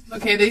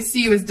 Okay, they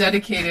see you as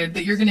dedicated,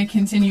 that you're going to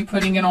continue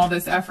putting in all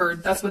this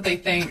effort. That's what they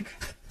think.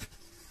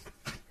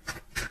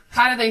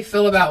 How do they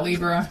feel about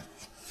Libra?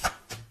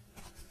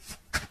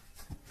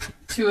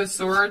 2 of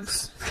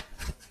Swords.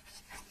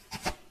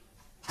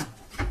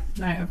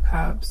 Knight of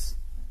Cups.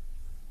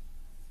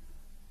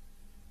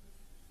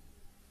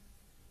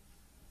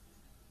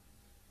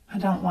 I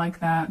don't like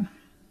that.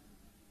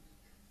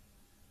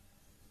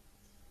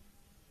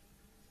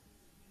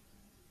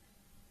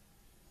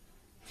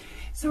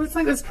 So it's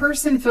like this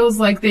person feels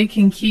like they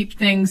can keep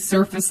things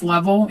surface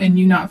level and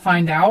you not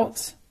find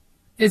out,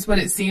 is what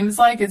it seems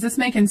like. Is this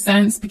making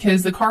sense?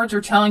 Because the cards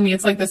are telling me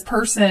it's like this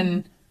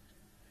person,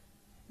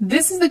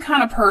 this is the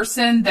kind of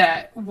person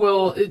that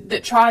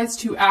tries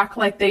to act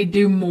like they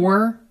do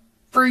more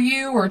for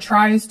you, or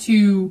tries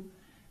to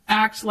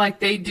act like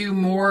they do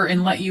more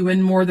and let you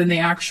in more than they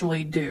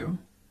actually do.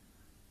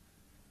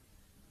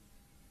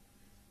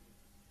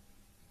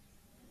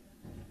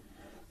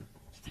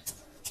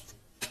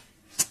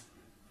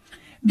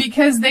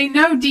 Because they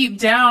know deep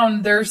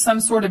down there's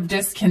some sort of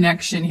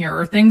disconnection here,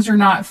 or things are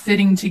not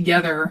fitting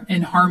together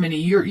in harmony.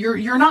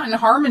 You're not in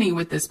harmony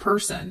with this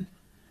person.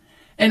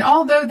 And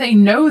although they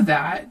know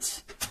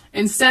that,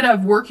 instead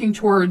of working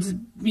towards,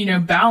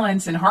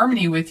 balance and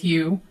harmony with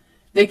you,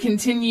 they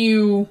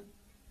continue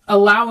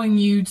allowing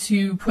you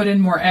to put in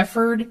more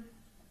effort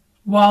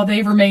while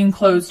they remain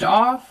closed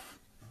off.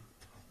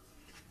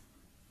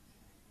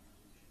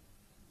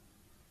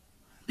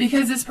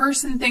 Because this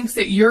person thinks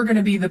that you're going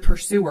to be the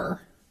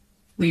pursuer,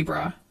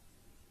 Libra.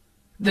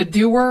 The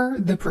doer,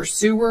 the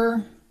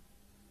pursuer.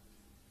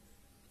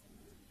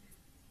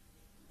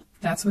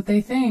 That's what they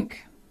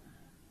think.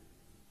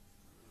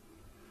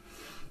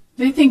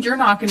 They think you're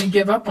not going to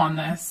give up on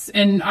this.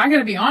 And I got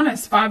to be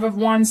honest, 5 of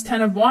Wands,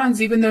 10 of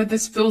Wands, even though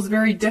this feels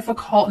very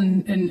difficult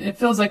and it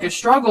feels like a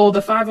struggle,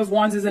 the 5 of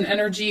Wands is an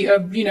energy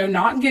of,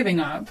 not giving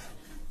up.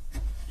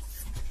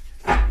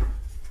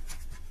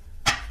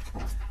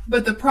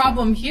 But the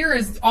problem here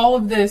is all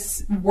of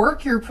this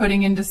work you're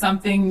putting into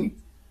something,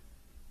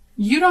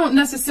 you don't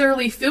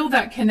necessarily feel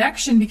that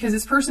connection because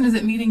this person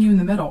isn't meeting you in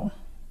the middle.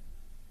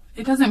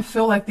 It doesn't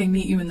feel like they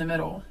meet you in the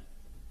middle.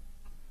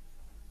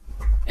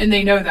 And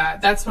they know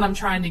that. That's what I'm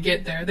trying to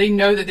get there. They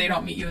know that they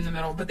don't meet you in the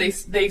middle, but they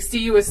see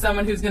you as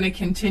someone who's going to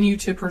continue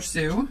to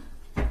pursue.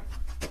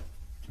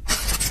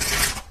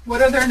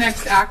 What are their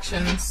next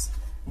actions?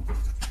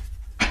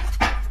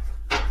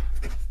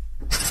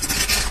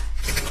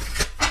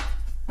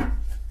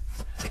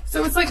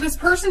 So it's like this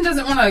person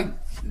doesn't want to,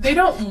 they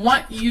don't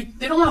want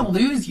to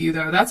lose you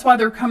though. That's why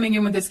they're coming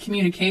in with this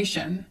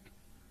communication.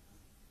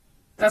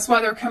 That's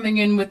why they're coming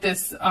in with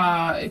this,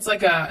 it's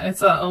like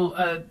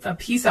a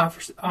peace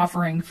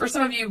offering. For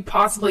some of you,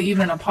 possibly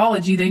even an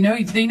apology. They know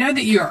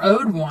that you are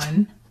owed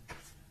one.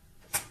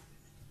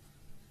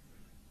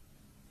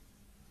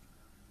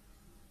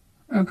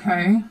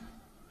 Okay.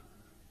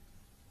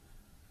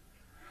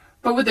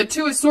 But with the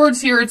Two of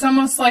Swords here, it's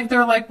almost like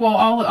they're like, well,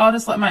 I'll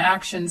just let my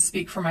actions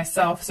speak for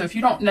myself. So if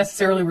you don't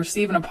necessarily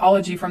receive an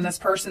apology from this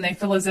person, they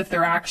feel as if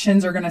their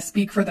actions are going to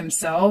speak for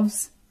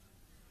themselves.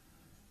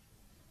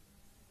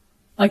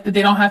 Like that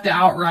they don't have to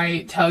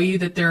outright tell you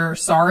that they're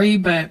sorry,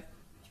 but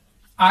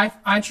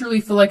I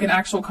truly feel like an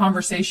actual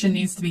conversation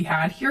needs to be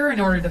had here in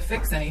order to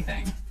fix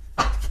anything.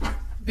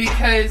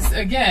 Because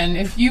again,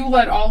 if you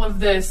let all of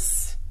this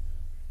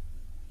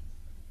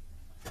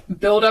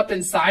build up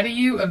inside of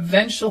you,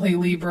 eventually,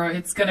 Libra,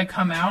 it's going to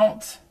come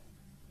out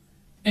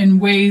in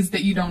ways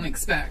that you don't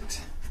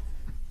expect.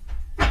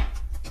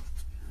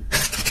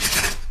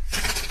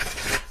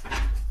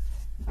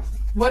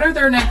 What are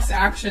their next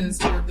actions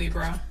toward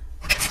Libra?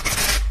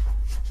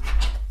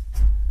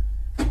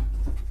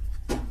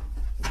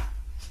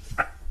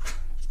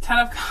 Ten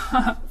of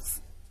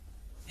Cups.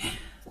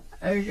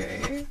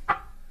 Okay.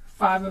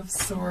 Five of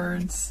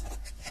Swords.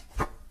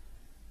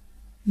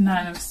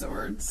 Nine of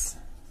Swords.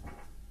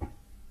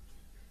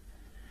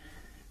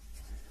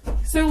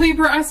 So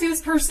Libra, I see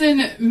this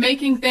person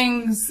making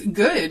things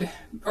good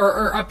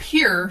or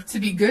appear to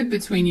be good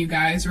between you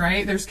guys,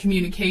 right? There's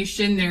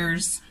communication,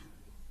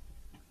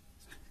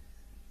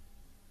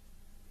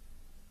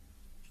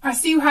 I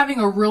see you having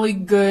a really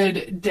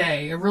good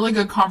day, a really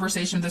good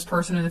conversation with this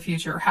person in the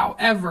future.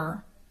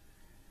 However,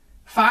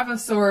 Five of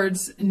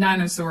Swords,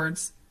 Nine of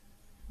Swords,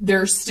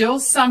 there's still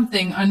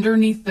something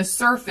underneath the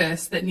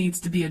surface that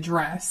needs to be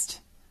addressed.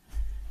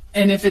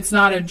 And if it's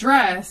not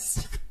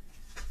addressed,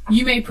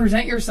 you may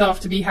present yourself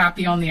to be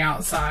happy on the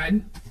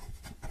outside,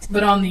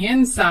 but on the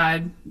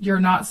inside, you're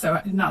not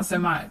so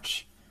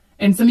much.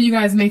 And some of you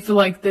guys may feel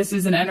like this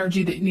is an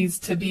energy that needs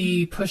to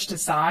be pushed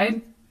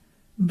aside,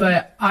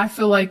 but I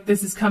feel like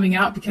this is coming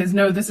out because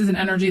no, this is an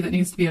energy that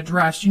needs to be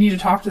addressed. You need to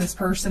talk to this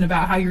person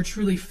about how you're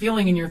truly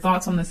feeling and your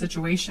thoughts on the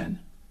situation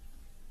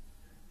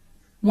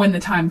when the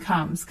time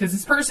comes, because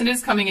this person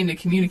is coming in to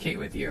communicate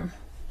with you.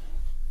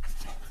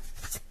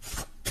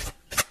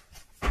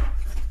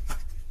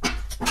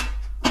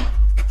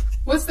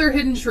 What's their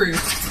hidden truth?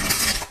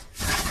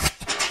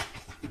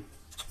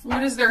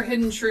 What is their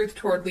hidden truth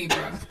toward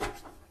Libra?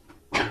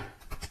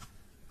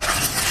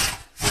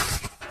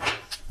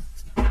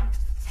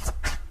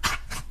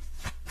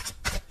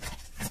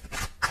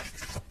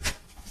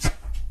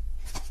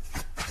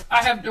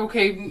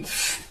 Okay.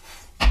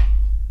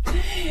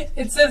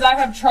 It says I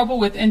have trouble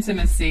with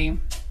intimacy.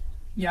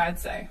 Yeah, I'd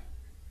say.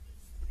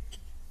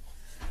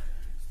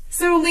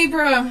 So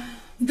Libra,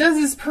 does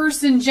this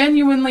person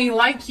genuinely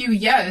like you?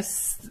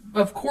 Yes,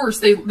 of course.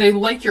 They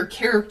like your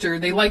character.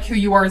 They like who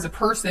you are as a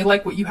person. They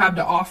like what you have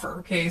to offer,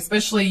 okay?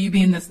 Especially you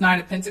being this Knight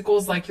of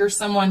Pentacles. Like you're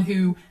someone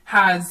who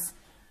has...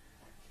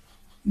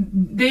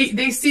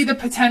 They see the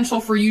potential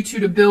for you two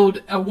to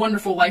build a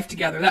wonderful life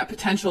together. That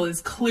potential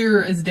is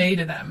clear as day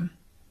to them.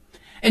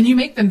 And you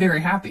make them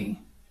very happy.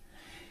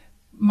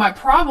 My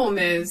problem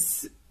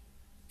is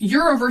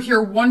you're over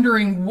here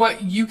wondering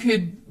what you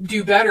could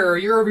do better, or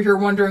you're over here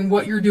wondering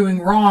what you're doing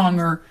wrong,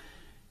 or,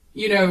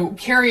 you know,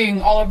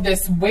 carrying all of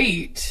this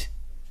weight,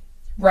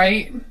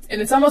 right?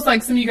 And it's almost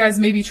like some of you guys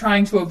may be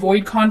trying to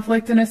avoid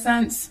conflict in a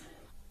sense,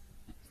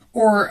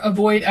 or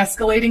avoid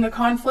escalating a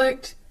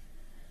conflict.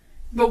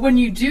 But when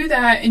you do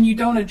that and you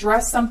don't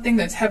address something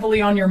that's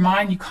heavily on your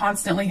mind, you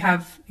constantly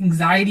have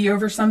anxiety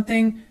over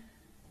something,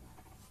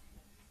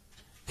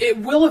 it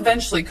will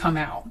eventually come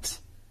out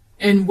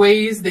in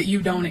ways that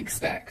you don't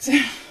expect.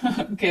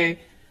 Okay.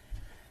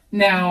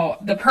 Now,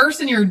 the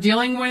person you're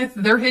dealing with,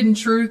 their hidden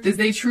truth is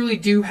they truly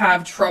do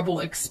have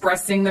trouble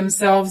expressing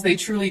themselves. They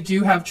truly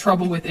do have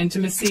trouble with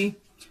intimacy.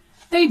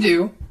 They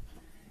do.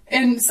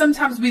 And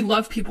sometimes we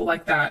love people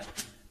like that.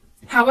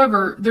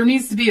 However, there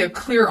needs to be a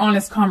clear,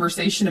 honest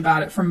conversation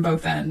about it from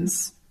both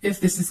ends if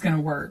this is going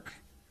to work.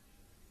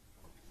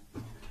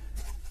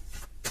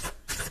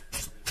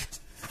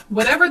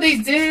 Whatever they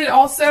did,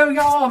 also,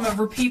 y'all, I'm going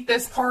to repeat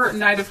this part,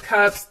 Knight of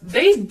Cups,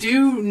 they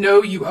do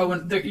know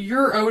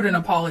you're owed an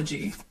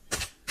apology.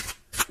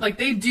 Like,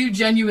 they do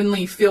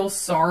genuinely feel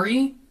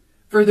sorry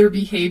for their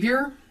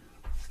behavior.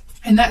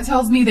 And that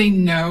tells me they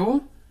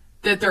know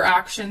that their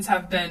actions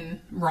have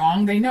been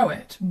wrong. They know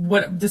it.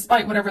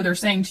 Despite whatever they're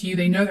saying to you,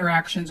 they know their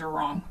actions are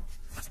wrong.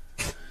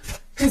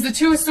 Because the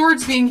Two of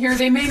Swords being here,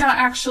 they may not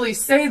actually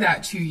say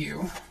that to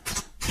you.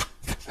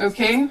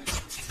 Okay?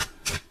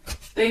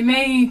 They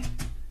may,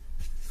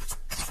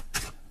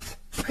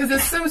 because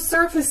it's so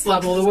surface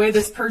level, the way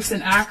this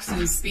person acts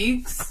and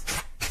speaks.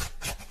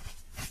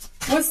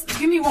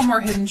 Give me one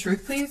more hidden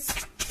truth, please.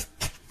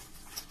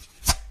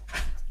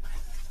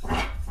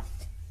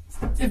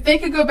 If they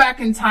could go back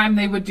in time,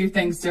 they would do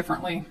things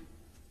differently.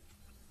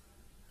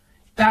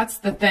 That's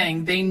the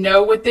thing. They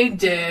know what they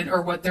did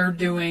or what they're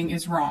doing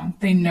is wrong.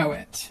 They know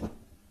it.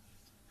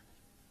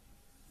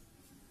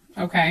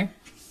 Okay?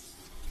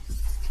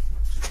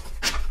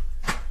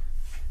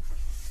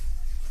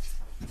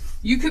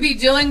 You could be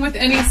dealing with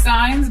any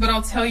signs, but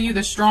I'll tell you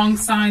the strong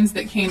signs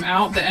that came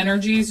out, the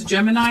energies.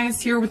 Gemini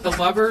is here with the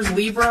Lovers,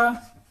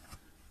 Libra,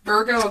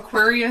 Virgo,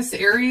 Aquarius,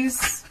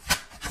 Aries,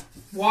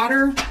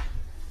 Water.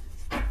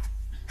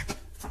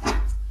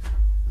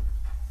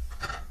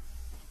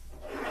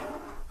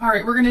 All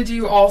right, we're going to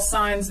do all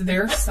signs,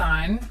 their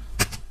sign.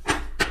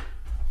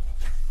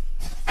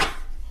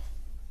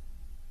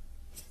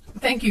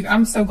 Thank you.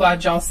 I'm so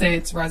glad y'all say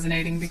it's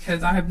resonating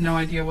because I have no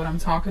idea what I'm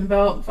talking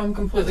about, if I'm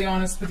completely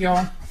honest with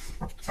y'all.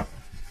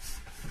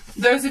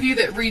 Those of you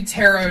that read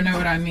tarot know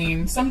what I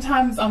mean.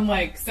 Sometimes I'm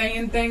like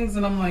saying things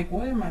and I'm like,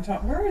 what am I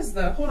talking? Where is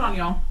the, hold on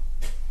y'all.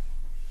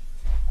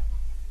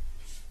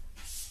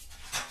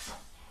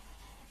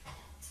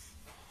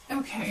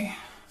 Okay.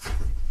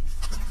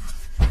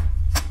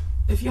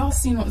 If y'all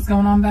seen what was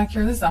going on back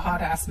here, this is a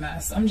hot ass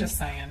mess. I'm just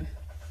saying.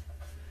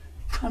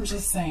 I'm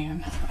just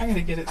saying. I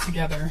gotta get it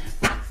together.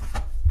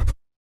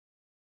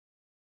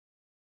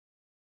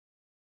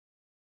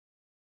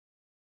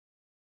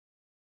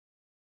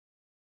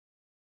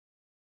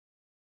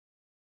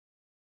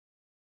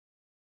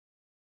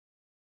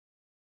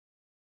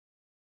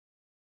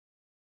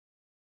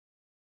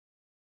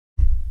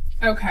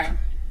 Okay.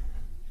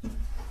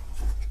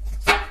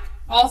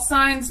 All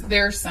signs,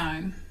 their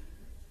sign.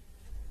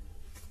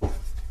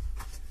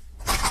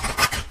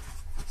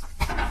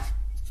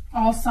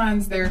 All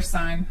signs, their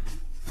sign.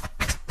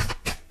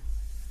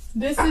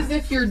 This is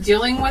if you're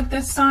dealing with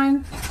this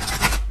sign.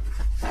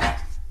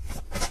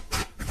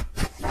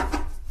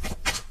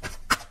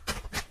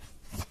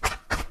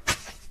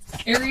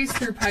 Aries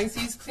through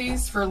Pisces,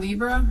 please, for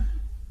Libra.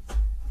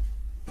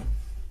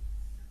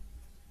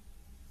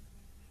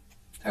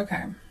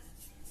 Okay.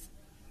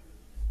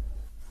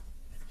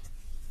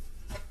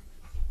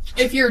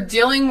 If you're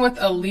dealing with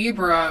a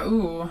Libra,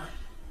 ooh,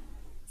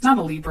 not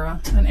a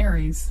Libra, an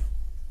Aries.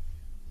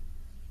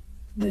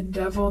 The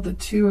Devil, the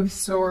Two of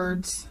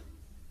Swords.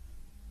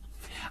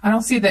 I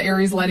don't see the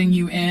Aries letting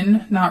you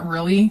in, not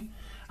really.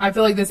 I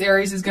feel like this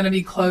Aries is going to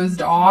be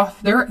closed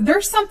off.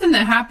 There's something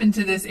that happened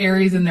to this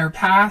Aries in their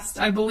past,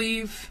 I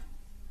believe.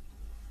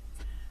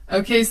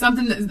 Okay,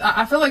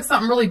 I feel like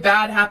something really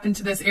bad happened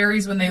to this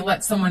Aries when they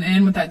let someone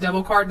in with that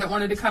Devil card that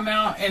wanted to come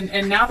out,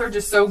 and now they're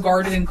just so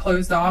guarded and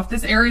closed off.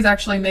 This Aries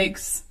actually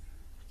makes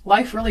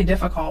life really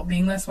difficult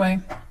being this way.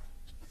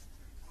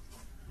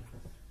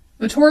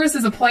 The Taurus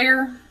is a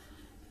player.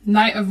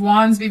 Knight of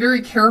Wands. Be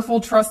very careful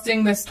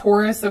trusting this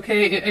Taurus,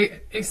 okay?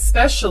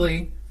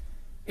 Especially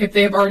if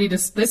they have already,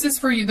 this is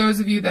for you, those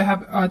of you that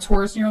have a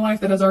Taurus in your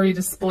life that has already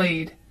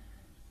displayed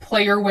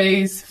player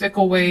ways,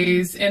 fickle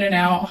ways, in and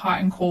out,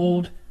 hot and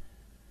cold.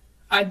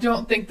 I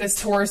don't think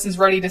this Taurus is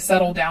ready to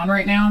settle down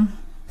right now.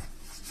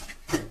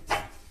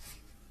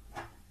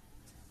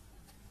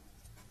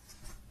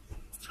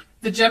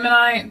 The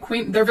Gemini,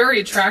 Queen, they're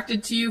very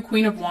attracted to you,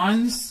 Queen of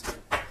Wands.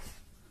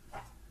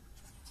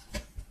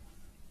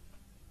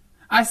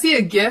 I see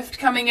a gift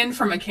coming in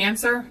from a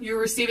Cancer. You're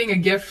receiving a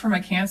gift from a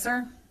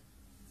Cancer.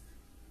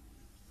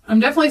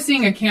 I'm definitely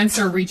seeing a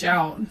Cancer reach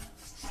out.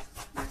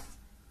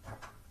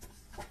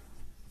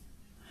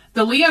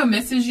 The Leo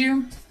misses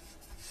you.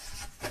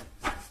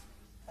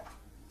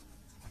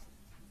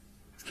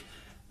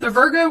 The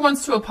Virgo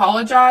wants to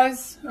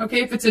apologize.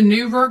 Okay, if it's a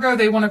new Virgo,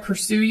 they want to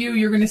pursue you.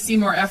 You're going to see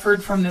more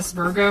effort from this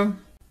Virgo.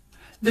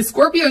 The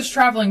Scorpio is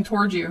traveling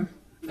toward you.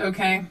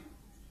 Okay.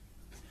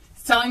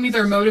 It's telling me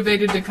they're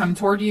motivated to come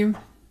toward you.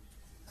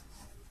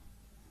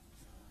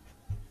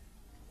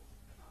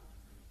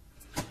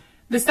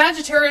 The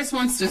Sagittarius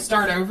wants to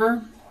start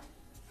over.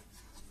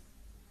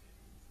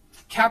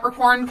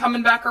 Capricorn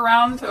coming back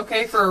around,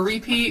 okay, for a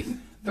repeat.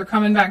 They're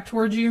coming back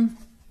towards you.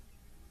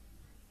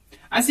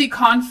 I see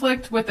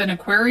conflict with an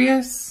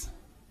Aquarius.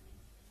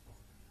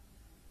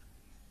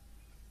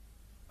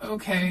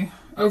 Okay,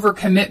 over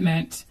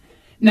commitment.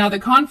 Now, the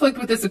conflict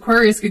with this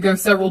Aquarius could go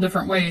several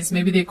different ways.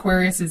 Maybe the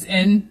Aquarius is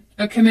in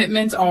a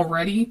commitment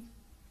already,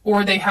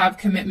 or they have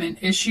commitment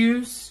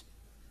issues.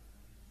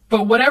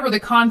 But whatever the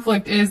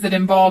conflict is that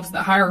involves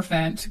the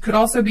Hierophant, could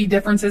also be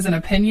differences in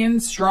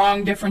opinions,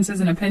 strong differences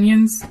in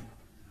opinions.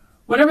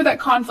 Whatever that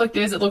conflict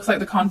is, it looks like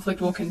the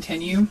conflict will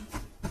continue.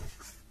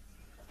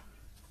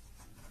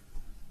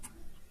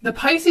 The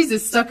Pisces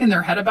is stuck in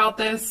their head about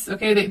this.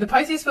 Okay, the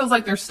Pisces feels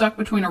like they're stuck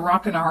between a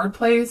rock and a hard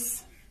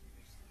place.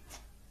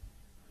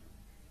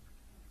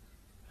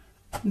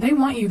 They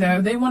want you,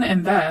 though. They want to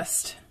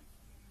invest.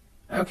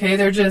 Okay,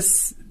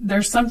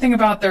 there's something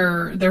about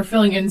they're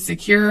feeling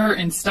insecure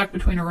and stuck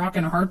between a rock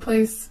and a hard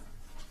place.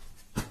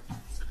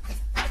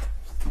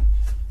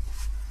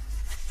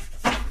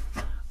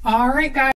 All right, guys.